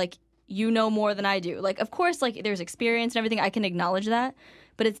 like, you know more than I do. Like, of course, like, there's experience and everything. I can acknowledge that.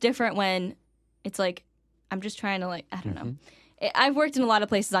 But it's different when it's like, I'm just trying to, like, I don't know. I've worked in a lot of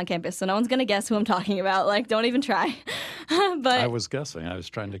places on campus, so no one's going to guess who I'm talking about. Like, don't even try. But I was guessing. I was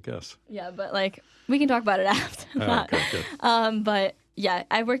trying to guess. yeah, but, like, we can talk about it after that. Okay, good. But yeah,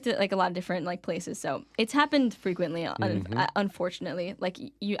 I've worked at like a lot of different like places, so it's happened frequently. Unfortunately, like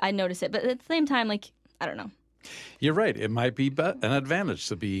I notice it, but at the same time, like I don't know. You're right. It might be an advantage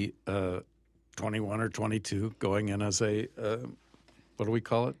to be 21 or 22 going in as a, what do we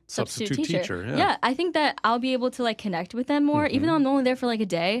call it? Substitute teacher. Yeah, I think that I'll be able to like connect with them more, even though I'm only there for like a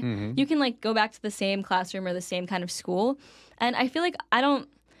day. You can like go back to the same classroom or the same kind of school, and I feel like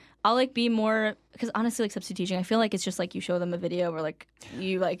I'll like be more, because honestly, like substitute teaching, I feel like it's just like you show them a video or like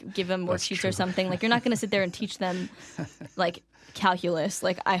you like give them worksheets or something. Like you're not going to sit there and teach them like calculus.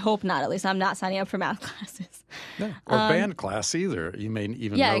 Like I hope not. At least I'm not signing up for math classes. Yeah. Or band class either. You may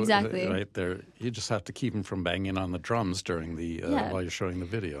even know exactly. Right there. You just have to keep them from banging on the drums during the while you're showing the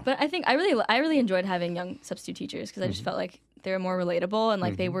video. But I think I really enjoyed having young substitute teachers because I just felt like they were more relatable and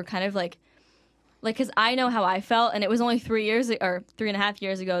like they were kind of like, because I know how I felt, and it was only 3.5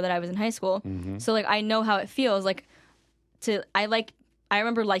 years ago that I was in high school. So, like, I know how it feels. Like, I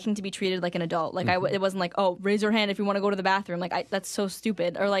remember liking to be treated like an adult. Like, it wasn't like, oh, raise your hand if you want to go to the bathroom. Like, that's so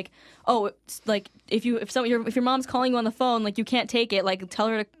stupid. Or like, oh, it's like if your mom's calling you on the phone, like you can't take it. Like, tell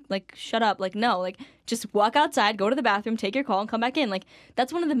her to like shut up. Like, no, like just walk outside, go to the bathroom, take your call, and come back in. Like,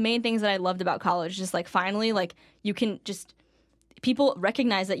 that's one of the main things that I loved about college. Just like finally, like you can just. People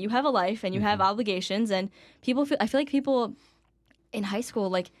recognize that you have a life and you have obligations, and I feel like people in high school,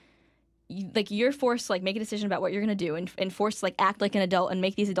 like you're forced to like make a decision about what you're going to do and forced to like act like an adult and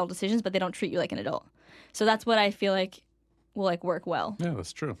make these adult decisions, but they don't treat you like an adult. So that's what I feel like will like work well. Yeah,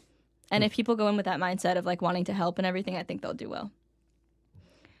 that's true. And if people go in with that mindset of like wanting to help and everything, I think they'll do well.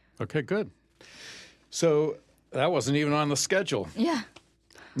 Okay, good. So that wasn't even on the schedule. Yeah.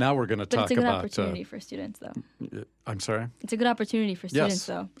 Now we're going to talk about... But it's a good opportunity for students, though. I'm sorry? It's a good opportunity for students,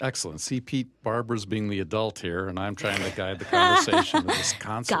 though. Excellent. See, Pete Barber's being the adult here, and I'm trying to guide the conversation to this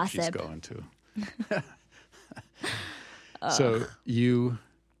concert she's going to. So you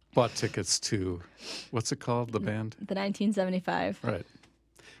bought tickets to, what's it called, the band? The 1975. Right.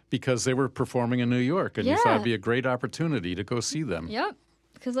 Because they were performing in New York, and you thought it'd be a great opportunity to go see them. Yep.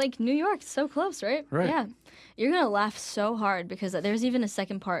 Because, like, New York's so close, right? Right. Yeah. You're going to laugh so hard because there's even a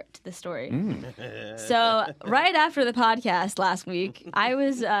second part to the story. So, right after the podcast last week, I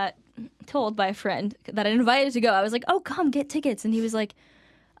was told by a friend that I invited to go. I was like, oh, come, get tickets. And he was like,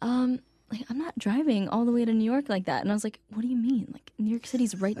 I'm not driving all the way to New York like that. And I was like, what do you mean? Like, New York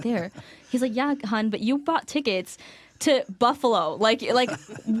City's right there. He's like, yeah, hon, but you bought tickets to Buffalo, like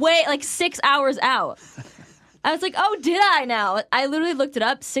 6 hours out. I was like, oh, did I now? I literally looked it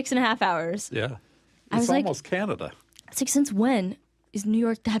up, 6.5 hours. Yeah. I was It's almost Canada. It's like, since when is New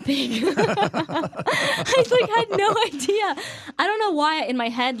York that big? I had no idea. I don't know why in my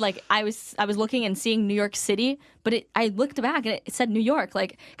head, like, I was looking and seeing New York City, but I looked back and it said New York.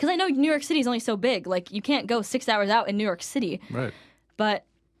 Like, because I know New York City is only so big. Like, you can't go 6 hours out in New York City. Right. But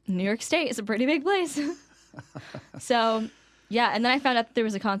New York State is a pretty big place. So, yeah. And then I found out there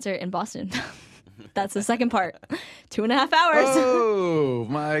was a concert in Boston. That's the second part. 2.5 hours. Oh,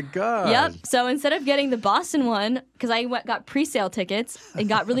 my God. Yep. So instead of getting the Boston one, because I got pre-sale tickets and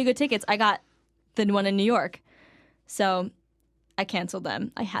got really good tickets, I got the one in New York. So I canceled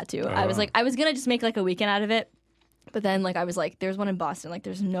them. I had to. I was like, I was going to just make like a weekend out of it. But then like I was like, there's one in Boston. Like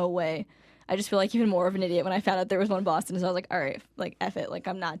there's no way. I just feel like even more of an idiot when I found out there was one in Boston. So I was like, all right, like F it. Like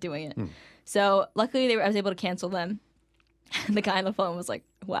I'm not doing it. So luckily I was able to cancel them. And the guy on the phone was like,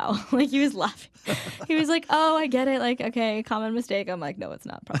 wow. Like, he was laughing. He was like, oh, I get it. Like, okay, common mistake. I'm like, no, it's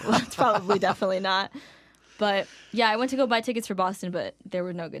not. It's probably definitely not. But, yeah, I went to go buy tickets for Boston, but there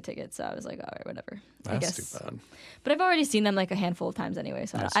were no good tickets. So I was like, all right, whatever. I guess. That's too bad. But I've already seen them, like, a handful of times anyway,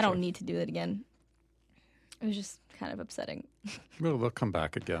 so That's I don't true. need to do it again. It was just kind of upsetting. Well, they'll come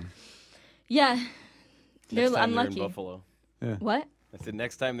back again. Yeah. Next time unlucky. they're in Buffalo. What? I said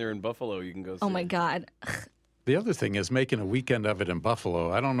next time they're in Buffalo, you can go see Oh, my them. God. The other thing is making a weekend of it in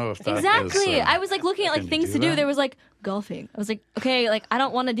Buffalo. I don't know if that Exactly. is... I was like looking at like can you things do to do. that? There was like golfing. I was like, okay, like I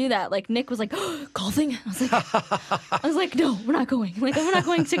don't want to do that. Like Nick was like, golfing. I was like, no, we're not going. Like we're not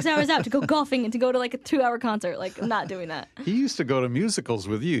going 6 hours out to go golfing and to go to like a 2-hour concert. Like I'm not doing that. He used to go to musicals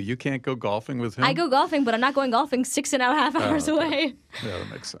with you. You can't go golfing with him? I go golfing, but I'm not going golfing 6.5 hours okay. away. Yeah,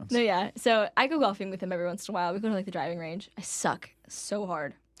 that makes sense. No, yeah. So I go golfing with him every once in a while. We go to like the driving range. I suck so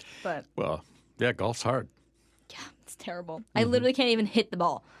hard, but Well, yeah, golf's hard. yeah, it's terrible. I literally can't even hit the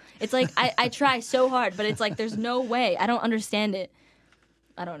ball. It's like I try so hard, but it's like there's no way. I don't understand it.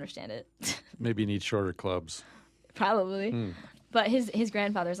 Maybe you need shorter clubs. Probably. But his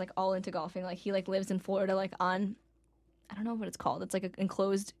grandfather's like all into golfing. Like he like lives in Florida, like on, I don't know what it's called. It's like a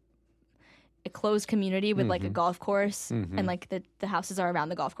closed community with like a golf course, and like the houses are around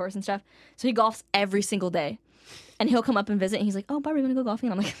the golf course and stuff. So he golfs every single day, and he'll come up and visit. And he's like, "Oh, Barbara, you want to go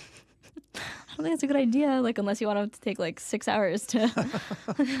golfing?" And I'm like, I don't think that's a good idea. Like unless you want him to take like 6 hours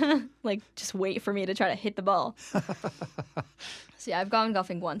to like just wait for me to try to hit the ball. So yeah, I've gone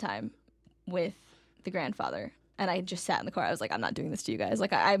golfing one time with the grandfather. And I just sat in the car. I was like, I'm not doing this to you guys.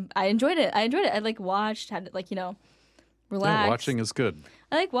 Like, I enjoyed it. I like watched, had like, relaxed. Yeah, watching is good.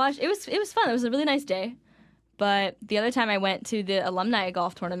 I like watched. It was fun. It was a really nice day. But the other time I went to the alumni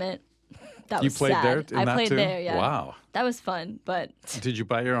golf tournament, that was sad. You played there? I that played too? there. Yeah. Wow. That was fun. But Did you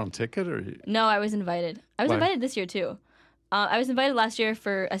buy your own ticket or? no, I was invited. I was Why? invited this year too. I was invited last year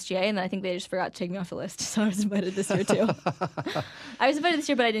for SGA, and then I think they just forgot to take me off the list. So I was invited this year too. I was invited this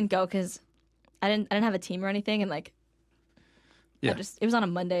year, but I didn't go because I didn't have a team or anything, and like. Yeah. It was on a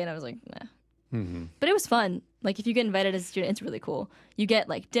Monday, and I was like, nah. But it was fun. Like, if you get invited as a student, it's really cool. You get,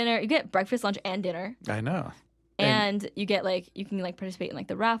 like, dinner. You get breakfast, lunch, and dinner. I know. And you get, like, you can, like, participate in, like,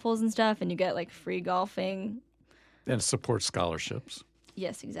 the raffles and stuff, and you get, like, free golfing. And support scholarships.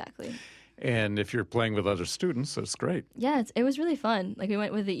 Yes, exactly. And if you're playing with other students, that's great. Yeah, it was really fun. Like, we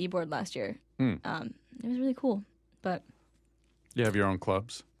went with the e-board last year. It was really cool. But You have your own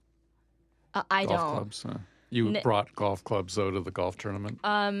clubs? I Golf don't. clubs? You brought golf clubs, though, to the golf tournament?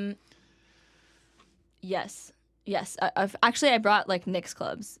 Yes. I brought, like, Nick's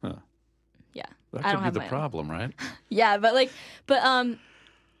clubs. Huh. Yeah. That I could don't be have the my own. problem, right? Yeah, but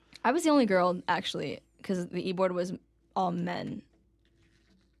I was the only girl actually because the e-board was all men.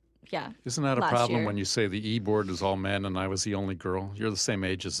 Yeah. Isn't that a last problem year. when you say the e-board is all men and I was the only girl? You're the same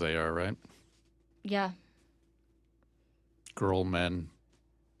age as they are, right? Yeah. Girl, men,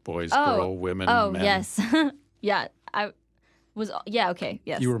 boys, girl, women, Oh, men. yes. Yeah, I was. Yeah, okay,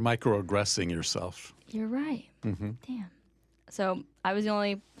 yes. You were microaggressing yourself. You're right. Damn. So I was the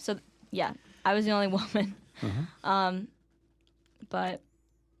only. So yeah, I was the only woman. But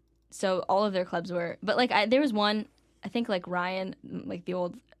so all of their clubs were. But like there was one. I think like Ryan, like the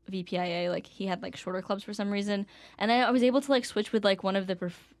old VPIA, like he had like shorter clubs for some reason, and I was able to like switch with like one of the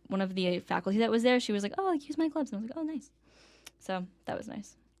faculty that was there. She was like, "Oh, like use my clubs," and I was like, "Oh, nice." So that was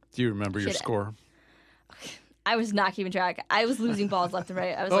nice. Do you remember your Shit. score? I was not keeping track. I was losing balls left and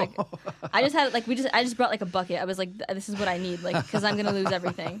right. I was like, I just had like I just brought like a bucket. I was like, this is what I need, like, because I'm gonna lose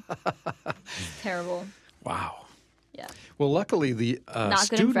everything. It's terrible. Wow. Yeah. Well, luckily the Not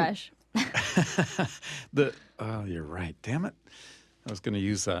good and fresh. You're right. Damn it. I was going to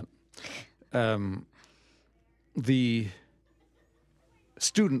use that. The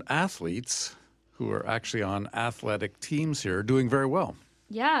student athletes who are actually on athletic teams here are doing very well.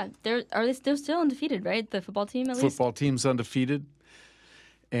 Yeah, they're still undefeated, right? The football team at least. Football team's undefeated.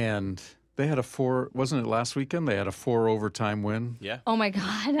 And they had wasn't it last weekend? They had a 4 overtime win. Yeah. Oh my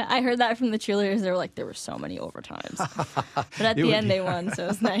God, I heard that from the cheerleaders. They were like, there were so many overtimes, but at the end they won, so it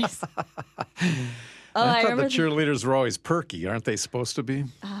was nice. Oh, I thought remember the cheerleaders were always perky. Aren't they supposed to be?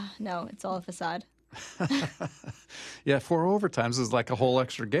 No, it's all a facade. Yeah, 4 overtimes is like a whole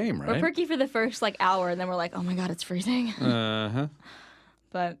extra game, We're right? perky for the first like hour, and then we're like, oh my God, it's freezing. Uh-huh.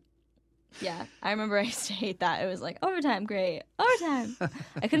 But yeah, I remember I used to hate that. It was like, overtime, great. Overtime.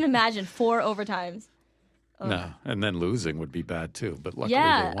 I couldn't imagine 4 overtimes. Ugh. No, and then losing would be bad too, but luckily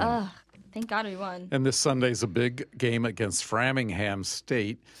Yeah. they won. Thank God we won. And this Sunday's a big game against Framingham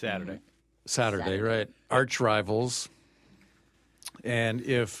State. Saturday, right? Arch rivals. And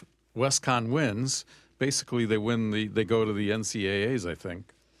if WestCon wins, basically they go to the NCAAs, I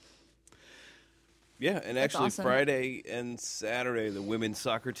think. Yeah, and actually awesome. Friday and Saturday, the women's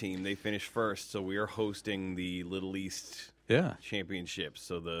soccer team, they finished first, so we are hosting the Little East Yeah. Championships.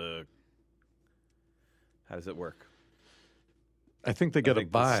 So how does it work? I think they get a The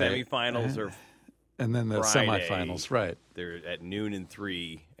bye. semifinals are And then the Friday. semifinals, right. they're at noon and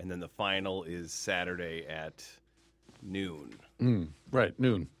 3, and then the final is Saturday at noon. Right,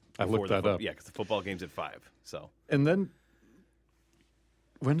 noon. I Before looked the that up. Yeah, because the football game's at 5. So And then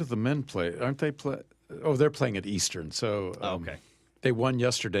when do the men play? Aren't they play? Oh, they're playing at Eastern. So okay. They won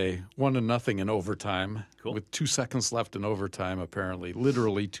yesterday, 1-0 in overtime. Cool. With 2 seconds left in overtime, apparently.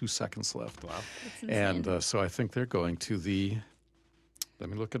 Literally 2 seconds left. Wow. That's insane. And so I think they're going to let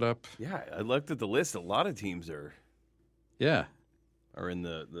me look it up. Yeah, I looked at the list. A lot of teams are Yeah. in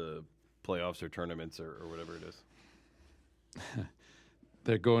the playoffs or tournaments or whatever it is.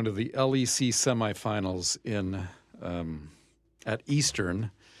 They're going to the LEC semifinals at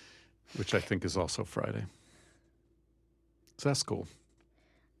Eastern. which I think is also Friday. So that's cool.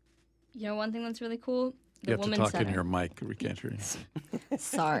 You know, one thing that's really cool. You have to talk in your mic. We can't hear you.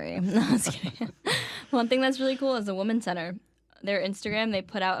 Sorry. No, I was kidding. One thing that's really cool is the Women's Center. Their Instagram, they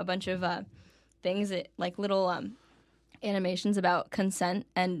put out a bunch of things, like little animations about consent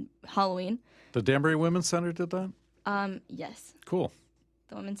and Halloween. The Danbury Women's Center did that? Yes. Cool.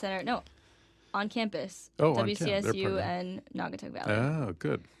 The Women's Center. No, on campus. Oh, on WCSU campus. They're and Naugatuck Valley. Oh,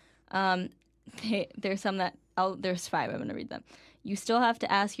 good. There's some that, there's 5. I'm going to read them. You still have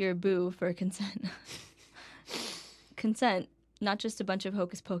to ask your boo for consent. Consent, not just a bunch of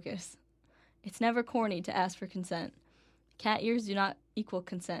hocus pocus. It's never corny to ask for consent. Cat ears do not equal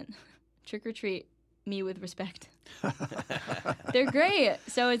consent. Trick or treat me with respect. They're great.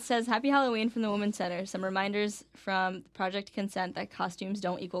 So it says, Happy Halloween from the Women's Center. Some reminders from Project Consent that costumes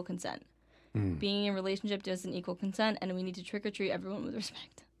don't equal consent. Being in a relationship doesn't equal consent, and we need to trick or treat everyone with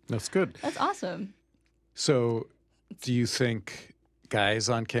respect. That's good. That's awesome. So do you think guys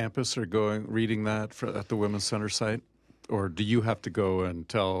on campus are reading that at the Women's Center site? Or do you have to go and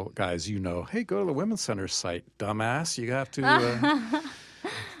tell guys, hey, go to the Women's Center site, dumbass. You have to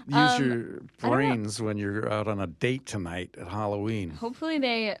use your brains when you're out on a date tonight at Halloween. Hopefully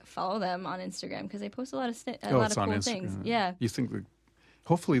they follow them on Instagram because they post a lot of It's on cool Instagram. things. Yeah. You think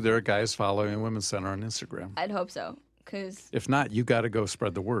hopefully there are guys following the Women's Center on Instagram. I'd hope so. Because, if not, you got to go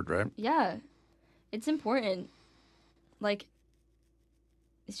spread the word, right? yeah, it's important. Like,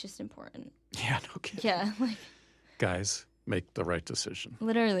 it's just important. Yeah, no kidding. Yeah, like, Guys, make the right decision.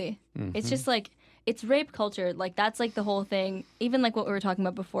 literally. It's just like, it's rape culture. Like, that's like the whole thing. Even like what we were talking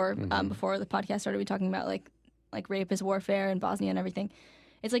about before, before the podcast started, we were talking about like rape is warfare in Bosnia and everything.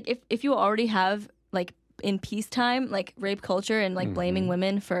 It's like if you already have like in peacetime, like rape culture and like blaming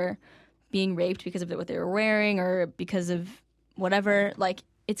women for being raped because of what they were wearing or because of whatever, like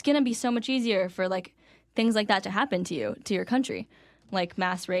it's going to be so much easier for like things like that to happen to you, to your country, like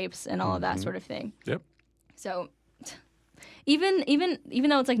mass rapes and all of that sort of thing. Yep. So even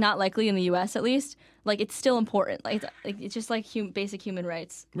though it's like not likely in the U.S. at least, like it's still important. Like it's just like basic human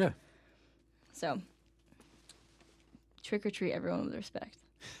rights. Yeah. So trick or treat everyone with respect.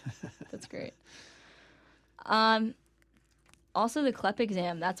 That's great. Also the CLEP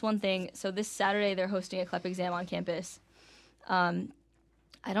exam. That's one thing. So this Saturday they're hosting a CLEP exam on campus. I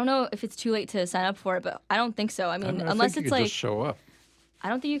don't know if it's too late to sign up for it, but I don't think so. I mean, unless think it's you like just show up. I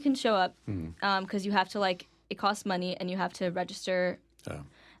don't think you can show up because you have to like it costs money and you have to register. Oh.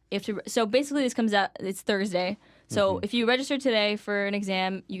 You have to. So basically, this comes out. It's Thursday. So if you register today for an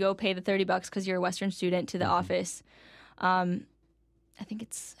exam, you go pay the $30 because you're a Western student to the office. I think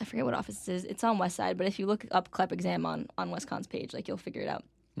I forget what office it is. It's on West Side, but if you look up CLEP exam on WestCon's page, like you'll figure it out.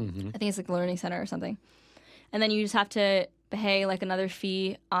 I think it's like the Learning Center or something. And then you just have to pay like another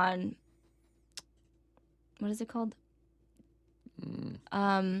fee on what is it called?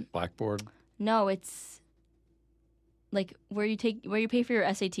 Blackboard. No, it's like where you pay for your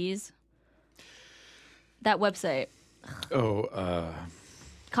SATs. That website. Oh,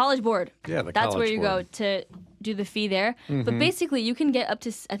 College Board. yeah, the That's College where you Board. go to do the fee there. But basically, you can get up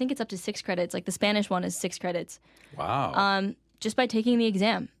to, I think it's up to 6 credits. Like the Spanish one is 6 credits. Wow. Just by taking the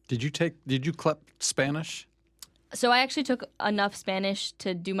exam. Did you CLEP Spanish? So I actually took enough Spanish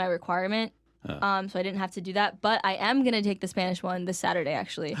to do my requirement. So I didn't have to do that. But I am going to take the Spanish one this Saturday,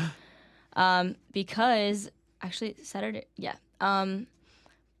 actually. Because, actually, Saturday, yeah.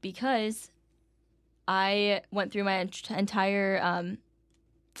 Because I went through my entire,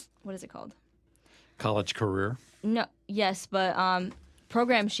 what is it called? College career. No, yes, but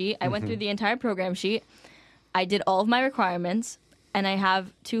program sheet. I went through the entire program sheet. I did all of my requirements, and I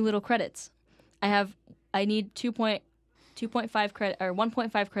have 2 little credits. I need 2.5 credit or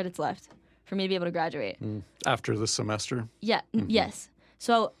 1.5 credits left for me to be able to graduate. After the semester? Yeah, yes.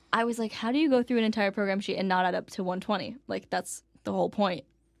 So I was like, how do you go through an entire program sheet and not add up to 120? Like that's the whole point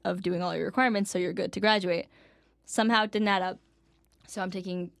of doing all your requirements so you're good to graduate. Somehow it didn't add up. So I'm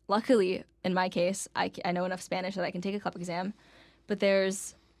taking, luckily, in my case, I know enough Spanish that I can take a CLEP exam. But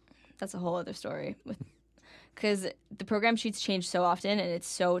that's a whole other story. Because the program sheets change so often and it's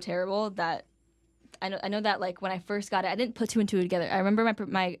so terrible that I know that like when I first got it, I didn't put 2 and 2 together. I remember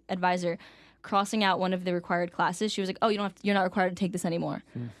my advisor crossing out one of the required classes. She was like, "Oh, you're not required to take this anymore."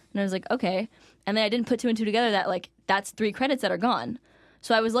 And I was like, "Okay." And then I didn't put 2 and 2 together that like that's 3 credits that are gone.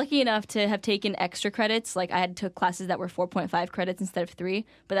 So I was lucky enough to have taken extra credits. Like I had took classes that were 4.5 credits instead of 3,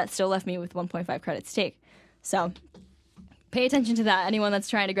 but that still left me with 1.5 credits to take. So pay attention to that. Anyone that's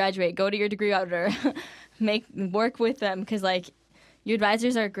trying to graduate, go to your degree auditor, work with them because like your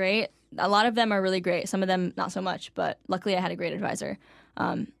advisors are great. A lot of them are really great. Some of them not so much, but luckily I had a great advisor.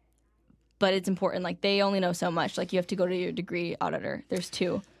 but it's important. Like, they only know so much. Like, you have to go to your degree auditor. There's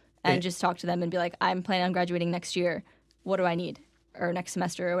 2. And just talk to them and be like, I'm planning on graduating next year. What do I need? Or next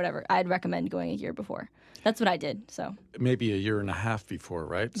semester or whatever. I'd recommend going a year before. That's what I did. So Maybe a year and a half before,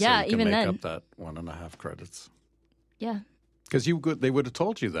 right? Yeah, so you can even make then. up that 1.5 credits. yeah. Because they would have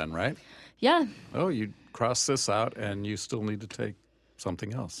told you then, right? Yeah. Oh, you cross this out and you still need to take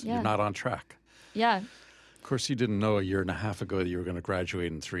something else. Yeah. You're not on track. Yeah. Of course, you didn't know a year and a half ago that you were going to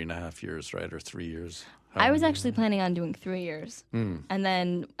graduate in 3.5 years, right? Or 3 years. I was actually planning on doing 3 years. And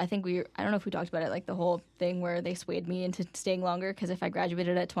then I think I don't know if we talked about it, like the whole thing where they swayed me into staying longer because if I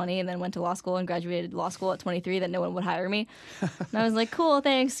graduated at 20 and then went to law school and graduated law school at 23, then no one would hire me. And I was like, cool,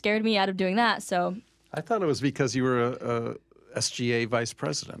 thanks. Scared me out of doing that. So I thought it was because you were a SGA vice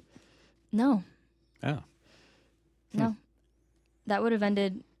president. no, Yeah. no. That would have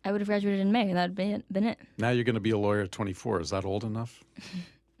ended, I would have graduated in May and that would have been it. Now you're going to be a lawyer at 24. Is that old enough?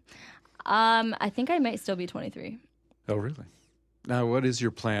 I think I might still be 23. Oh, really? Now, what is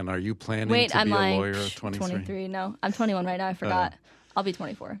your plan? Are you planning Wait, to I'm be lying. a lawyer at 23? 23, no. I'm 21 right now. I forgot. I'll be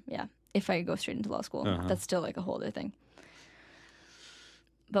 24, yeah, if I go straight into law school. That's still like a whole other thing.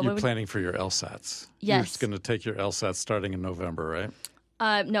 But You're what would, planning for your LSATs. Yes. You're going to take your LSATs starting in November,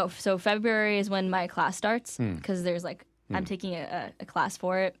 right? no, so February is when my class starts because there's like, I'm taking a class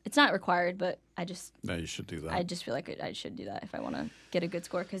for it. It's not required, but No, you should do that. I just feel like I should do that if I want to get a good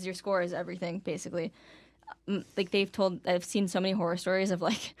score because your score is everything, basically. Like I've seen so many horror stories of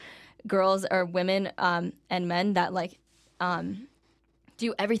like girls or women and men that like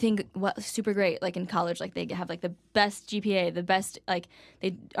do everything super great, like in college, like they have like the best GPA, the best, like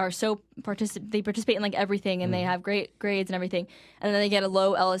they are so they participate in like everything and they have great grades and everything, and then they get a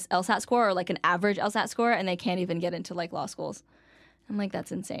low LSAT score or like an average LSAT score and they can't even get into like law schools. I'm like,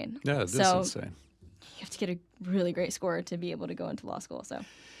 that's insane. Yeah, it is So insane. you have to get a really great score to be able to go into law school. So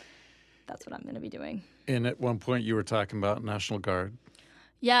that's what I'm going to be doing. And at one point you were talking about National Guard.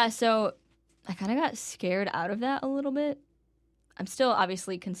 Yeah, so I kind of got scared out of that a little bit. I'm still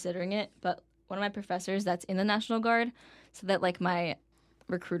obviously considering it, but one of my professors that's in the National Guard said that like my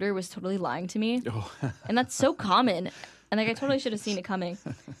recruiter was totally lying to me. Oh. And that's so common. And like I totally should have seen it coming.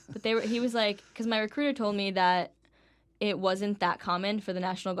 But he was like, because my recruiter told me that it wasn't that common for the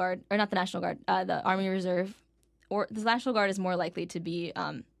National Guard, or not the National Guard, the Army Reserve, or the National Guard is more likely to be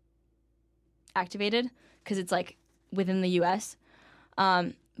activated because it's like within the U.S.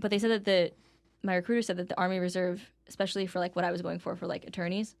 But they said that my recruiter said that the Army Reserve, especially for like what I was going for like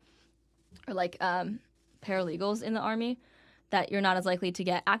attorneys or like paralegals in the Army, that you're not as likely to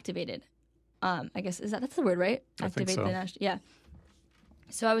get activated. I guess that's the word, right? I think so. Yeah.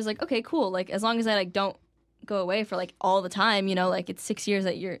 So I was like, okay, cool. Like as long as I like don't go away for like all the time, you know, like it's 6 years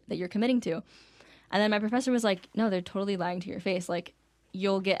that you're committing to. And then my professor was like, no, they're totally lying to your face. Like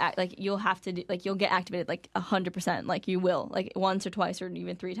you'll get you'll get activated like 100%. Like you will, like once or twice or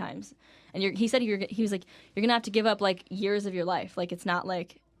even 3 times. And he said he was like, you're gonna have to give up like years of your life. Like it's not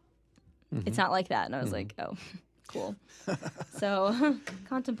like it's not like that. And I was like, oh, cool. So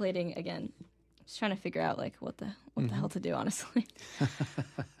contemplating again, just trying to figure out like what the hell to do, honestly.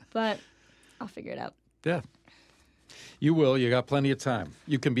 But I'll figure it out. Yeah. You will. You got plenty of time.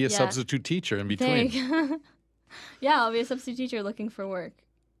 You can be a Yeah. substitute teacher in between. Yeah, I'll be a substitute teacher looking for work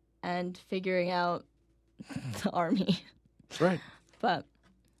and figuring out the Army. Right. But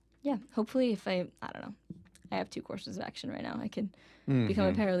yeah, hopefully if I don't know. I have 2 courses of action right now. I could become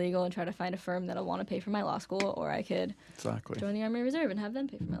a paralegal and try to find a firm that'll want to pay for my law school, or I could Exactly. join the Army Reserve and have them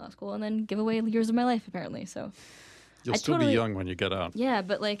pay for my law school and then give away years of my life, apparently. So You'll I still totally- be young when you get out. yeah,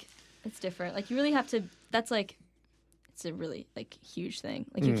 but like it's different. Like you really have to. That's like it's a really like huge thing.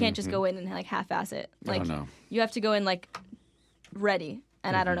 Like you can't just go in and like half-ass it. Like no. you have to go in like ready.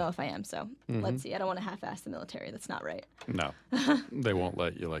 And I don't know if I am. So let's see. I don't want to half-ass the military. That's not right. No. They won't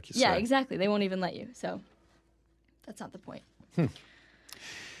let you, like you Yeah, said. exactly. They won't even let you. So that's not the point.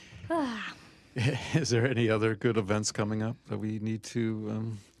 Is there any other good events coming up that we need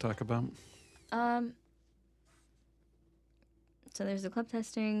to talk about? So there's the club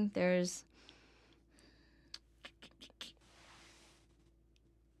testing. There's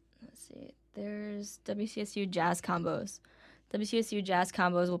There's WCSU Jazz Combos. WCSU Jazz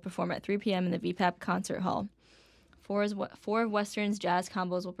Combos will perform at 3 p.m. in the VPAP Concert Hall. Four of Western's Jazz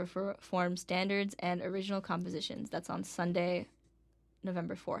Combos will perform standards and original compositions. That's on Sunday,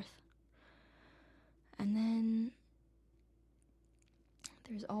 November 4th. And then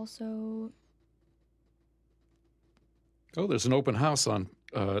there's also... Oh, there's an open house on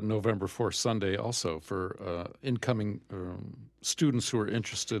November 4th, Sunday, also for incoming students who are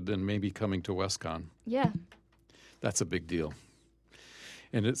interested in maybe coming to WestCon. Yeah. That's a big deal.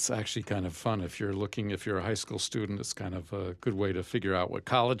 And it's actually kind of fun if you're a high school student, it's kind of a good way to figure out what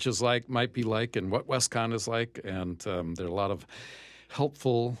college is like, might be like, and what WestCon is like. And there are a lot of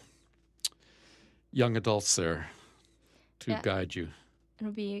helpful young adults there to guide you.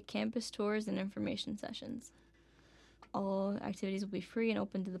 It'll be campus tours and information sessions. All activities will be free and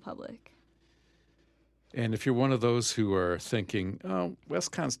open to the public. And if you're one of those who are thinking, oh,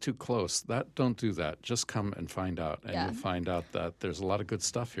 WestCon's too close, don't do that. Just come and find out. And you'll find out that there's a lot of good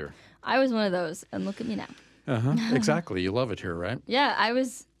stuff here. I was one of those, and look at me now. Uh-huh. Exactly. You love it here, right? Yeah, I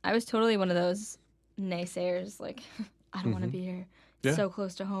was totally one of those naysayers, like, I don't want to be here. It's so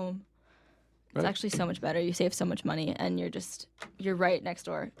close to home. It's actually so much better. You save so much money, and you're right next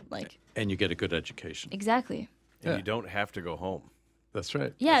door. Like, and you get a good education. Exactly. And you don't have to go home. That's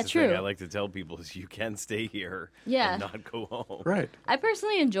right. Yeah, That's the true. thing I like to tell people is you can stay here Yeah. and not go home. Right. I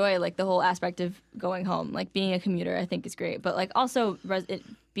personally enjoy like the whole aspect of going home, like being a commuter. I think is great, but like also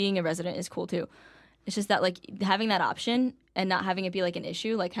being a resident is cool too. It's just that like having that option and not having it be like an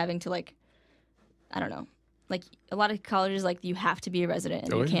issue, like having to like, I don't know, like a lot of colleges like you have to be a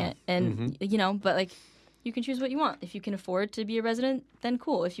resident and you can't, and you know, but like you can choose what you want. If you can afford to be a resident, then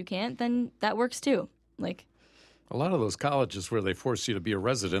cool. If you can't, then that works too. Like. A lot of those colleges where they force you to be a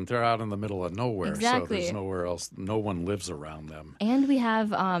resident, they're out in the middle of nowhere. Exactly. So there's nowhere else. No one lives around them. And we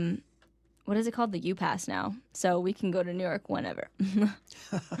have, what is it called? The UPass now. So we can go to New York whenever.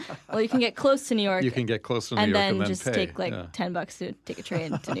 Well, you can get close to New York. You can get close to New and York then and then just pay. take like $10 to take a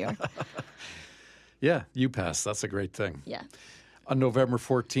train to New York. Yeah, UPass. That's a great thing. Yeah. On November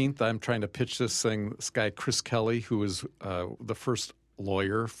 14th, I'm trying to pitch this guy, Chris Kelly, who is the first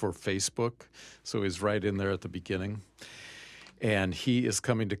lawyer for Facebook, so he's right in there at the beginning. And he is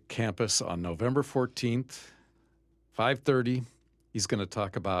coming to campus on November 14th, 5:30. He's going to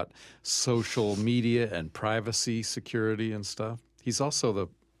talk about social media and privacy security and stuff. He's also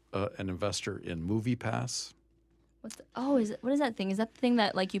an investor in MoviePass. What is that thing? Is that the thing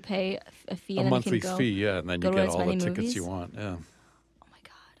that like you pay a fee and A then monthly you can go, fee, yeah, and then you go to get as all the many tickets movies? you want. Yeah. Oh my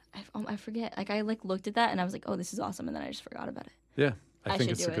God. I forget. Like I like looked at that and I was like, oh, this is awesome. And then I just forgot about it. Yeah, I think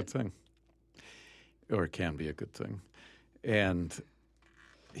should it's do a good thing. Or it can be a good thing. And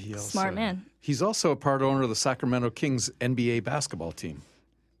he also, Smart man. He's also a part owner of the Sacramento Kings NBA basketball team.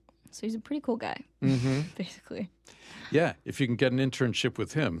 So he's a pretty cool guy, basically. Yeah, if you can get an internship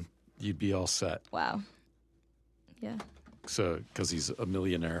with him, you'd be all set. Wow. Yeah. So, because he's a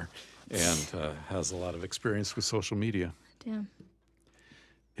millionaire and has a lot of experience with social media. Damn.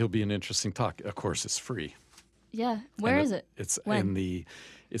 He'll be an interesting talk. Of course, it's free. Yeah. Where is it? It's When?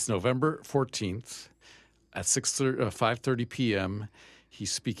 It's November 14th at 5:30 p.m.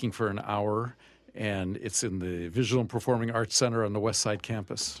 He's speaking for an hour, and it's in the Visual and Performing Arts Center on the West Side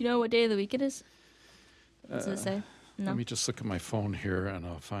campus. Do you know what day of the week it is? Does it say? No. Let me just look at my phone here, and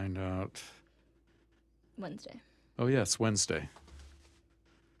I'll find out. Wednesday. Oh, yeah, it's Wednesday,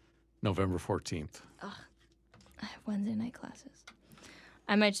 November 14th. I have Wednesday night classes.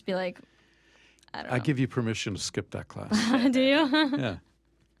 I might just be like, I don't know. I give you permission to skip that class. Do you? Yeah.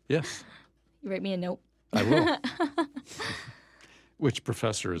 Yes, You write me a note, I will. Which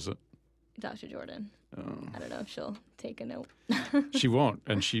professor is it? Dr. Jordan. Oh. I don't know if she'll take a note. She won't,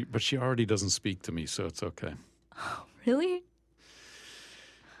 but she already doesn't speak to me, so it's okay. Really?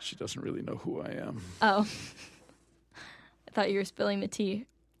 She doesn't really know who I am. Oh. I thought you were spilling the tea.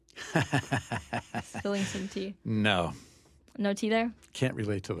 Spilling some tea. No, No tea there? can't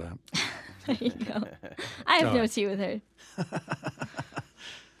relate to that. There you go. I have No. no tea with her.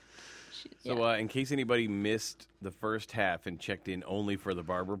 So, in case anybody missed the first half and checked in only for the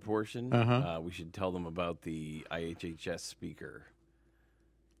barber portion, we should tell them about the IHHS speaker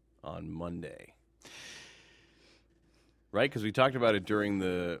on Monday. Right? Because we talked about it during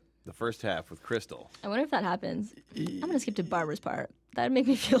the first half with Crystal. I wonder if that happens. I'm going to skip to Barbara's part. That'd make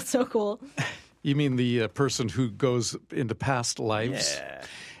me feel so cool. You mean the person who goes into past lives Yeah.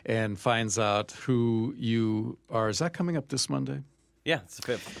 and finds out who you are? Is that coming up this Monday? Yeah, it's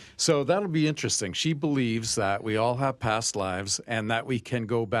the 5th. So that'll be interesting. She believes that we all have past lives and that we can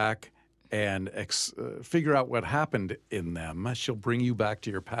go back and figure out what happened in them. She'll bring you back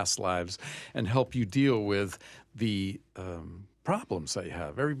to your past lives and help you deal with the problems that you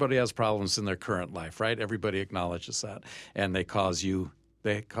have. Everybody has problems in their current life, right? Everybody acknowledges that, and they cause you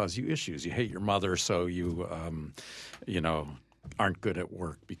issues. You hate your mother, so you aren't good at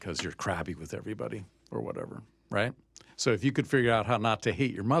work because you're crabby with everybody or whatever, right? So if you could figure out how not to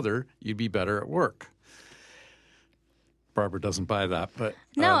hate your mother, you'd be better at work. Barbara doesn't buy that, but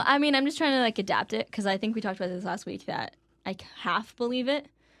No, I mean, I'm just trying to like adapt it because I think we talked about this last week that I half believe it.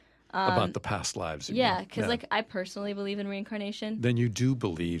 About the past lives. You Yeah, mean. because like I personally believe in reincarnation. Then you do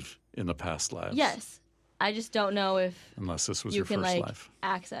believe in the past lives. Yes, I just don't know if Unless this was you your can first like life.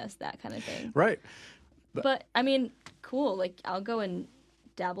 access that kind of thing. Right. But I mean, cool. Like I'll go and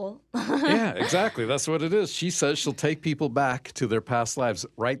dabble. Yeah, exactly. That's what it is. She says she'll take people back to their past lives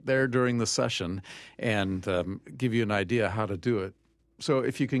right there during the session and give you an idea how to do it. So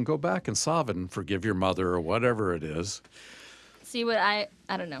if you can go back and solve it and forgive your mother or whatever it is. See what I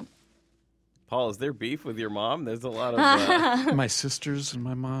don't know. Paul, is there beef with your mom? There's a lot of. My sisters and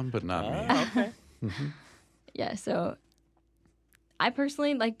my mom, but not me. Okay. Yeah, so I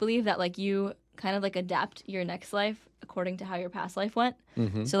personally like believe that like you kind of like adapt your next life according to how your past life went.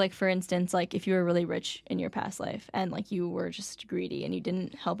 So like for instance, like if you were really rich in your past life and like you were just greedy and you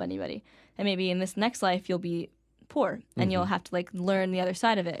didn't help anybody, then maybe in this next life you'll be poor and you'll have to like learn the other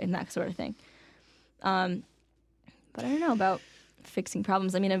side of it and that sort of thing. But I don't know about fixing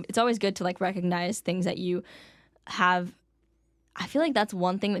problems. I mean, it's always good to like recognize things that you have. I feel like that's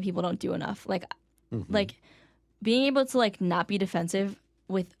one thing that people don't do enough. Like being able to like not be defensive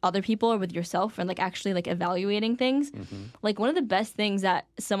with other people or with yourself and like actually like evaluating things. Like one of the best things that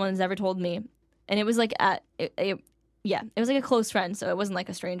someone's ever told me, and it was like it was like a close friend, so it wasn't like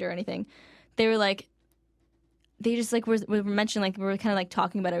a stranger or anything. They were like, they just like were mentioning like we were kind of like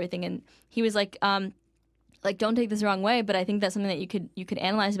talking about everything, and he was like don't take this the wrong way, but I think that's something that you could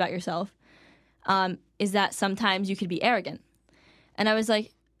analyze about yourself. Is that sometimes you could be arrogant, and I was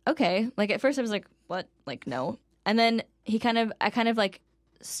like, okay. Like at first I was like, what? Like no, and then I kind of like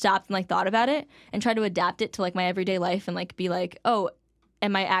stopped and like thought about it and tried to adapt it to like my everyday life and like be like, oh,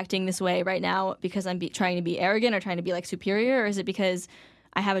 am I acting this way right now because I'm trying to be arrogant or trying to be like superior, or is it because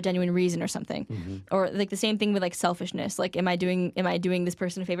I have a genuine reason or something? Or like the same thing with like selfishness. Like, am I doing this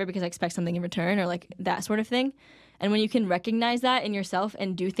person a favor because I expect something in return, or like that sort of thing? And when you can recognize that in yourself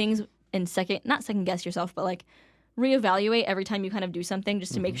and do things and not second guess yourself, but like reevaluate every time you kind of do something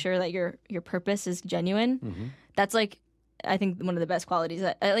just to make sure that your purpose is genuine. That's like, I think one of the best qualities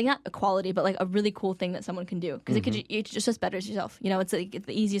that like not a quality, but like a really cool thing that someone can do, because it just betters yourself. You know, it's like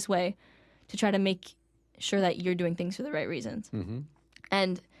the easiest way to try to make sure that you're doing things for the right reasons.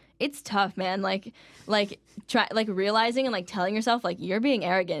 And it's tough, man. Like realizing and like telling yourself like you're being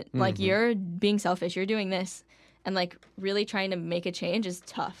arrogant, like you're being selfish, you're doing this, and like really trying to make a change is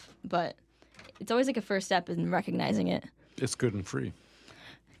tough. But it's always like a first step in recognizing it. It's good and free.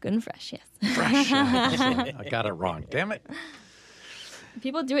 Good and fresh, yes. Fresh. I got it wrong. Damn it.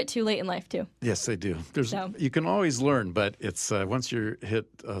 People do it too late in life too. Yes, they do. You can always learn, but it's once you hit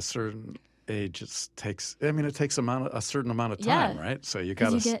a certain age, it takes a certain amount of time, right? So you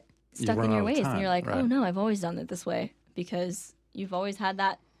got to get stuck in your ways, and you're like, oh no, I've always done it this way, because you've always had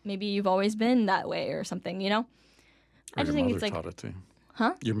that. Maybe you've always been that way or something, you know. I just think it's like, taught it to you.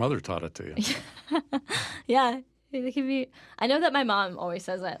 Huh? Your mother taught it to you. Yeah, it could be. I know that my mom always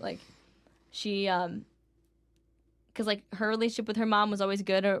says that, like, she, because like her relationship with her mom was always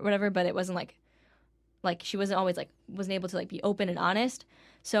good or whatever, but it wasn't like she wasn't always like wasn't able to like be open and honest.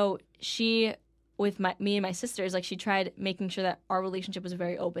 So she, with me and my sisters, like she tried making sure that our relationship was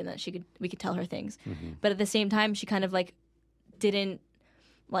very open, that we could tell her things, but at the same time she kind of like didn't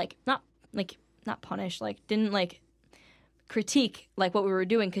like not punish, like didn't like critique like what we were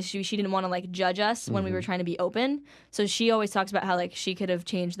doing, because she didn't want to like judge us when we were trying to be open. So she always talks about how like she could have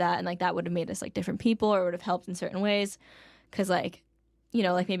changed that, and like that would have made us like different people, or would have helped in certain ways, because like, you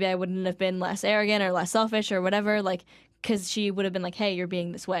know, like maybe I wouldn't have been less arrogant or less selfish or whatever, like because she would have been like, hey, you're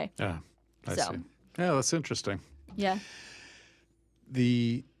being this way. Yeah, I see. Yeah, that's interesting. Yeah.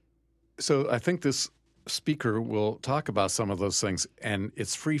 So I think this speaker will talk about some of those things, and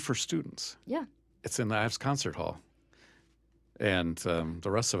it's free for students. Yeah. It's in the Ives Concert Hall. And the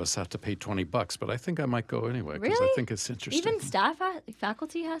rest of us have to pay $20, but I think I might go anyway, because I think it's interesting. Even staff,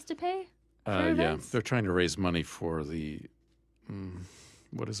 faculty has to pay for yeah, events? they're trying to raise money for the,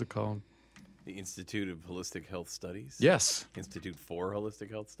 what is it called? The Institute of Holistic Health Studies? Yes. Institute for Holistic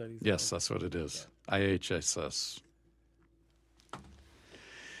Health Studies? Yes, that's what it is. Yeah. IHSS.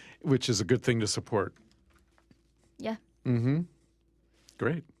 Which is a good thing to support. Yeah. Mm-hmm.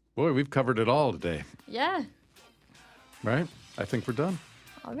 Great. Boy, we've covered it all today. Yeah. Right? I think we're done.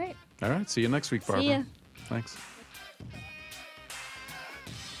 All right. All right. See you next week, Barbara. See ya. Thanks.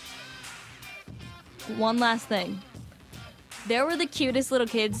 One last thing. There were the cutest little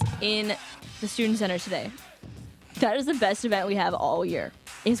kids in the student center today. That is the best event we have all year,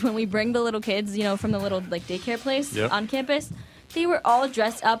 is when we bring the little kids, you know, from the little like daycare place on campus. They were all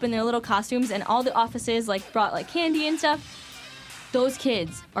dressed up in their little costumes, and all the offices like brought like candy and stuff. those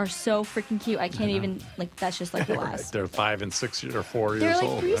kids are so freaking cute. I can't even, like, that's just like the Right. last. They're 5 and 6 or 4 They're years like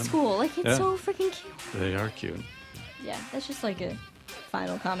old. man. preschool. Like, it's Yeah. so freaking cute. They are cute. Yeah, that's just like a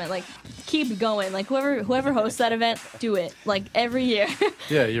final comment. Like, keep going. Like, whoever hosts that event, do it. Like, every year.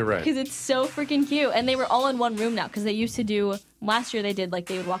 Yeah, you're right. Because it's so freaking cute. And they were all in one room now. Because they used to do, last year they did, like,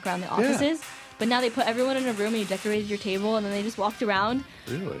 they would walk around the offices. But now they put everyone in a room and you decorated your table and then they just walked around.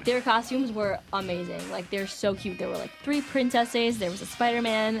 Really? Their costumes were amazing. Like, they're so cute. There were, like, 3 princesses. There was a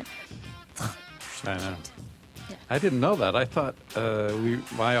Spider-Man. I know. Yeah. I didn't know that. I thought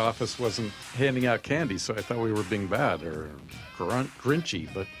my office wasn't handing out candy, so I thought we were being bad or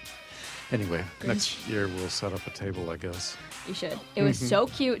grinchy. But anyway, next year we'll set up a table, I guess. You should. It was so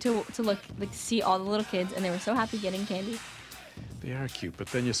cute to look, like, see all the little kids, and they were so happy getting candy. They are cute, but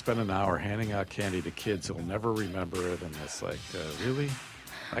then you spend an hour handing out candy to kids who'll never remember it, and it's like, really?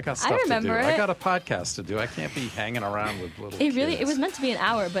 I got stuff to do. remember I it. got a podcast to do. I can't be hanging around with little It kids. was meant to be an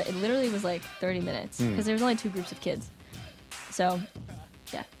hour, but it literally was like 30 minutes because there was only 2 groups of kids. So,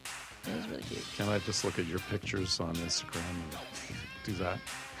 yeah, it was really cute. Can I just look at your pictures on Instagram and do that?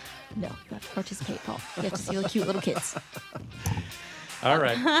 No, you have to participate, Paul. You have to see the cute little kids. All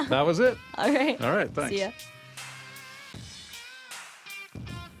right. That was it. All right. All right. Thanks. See ya.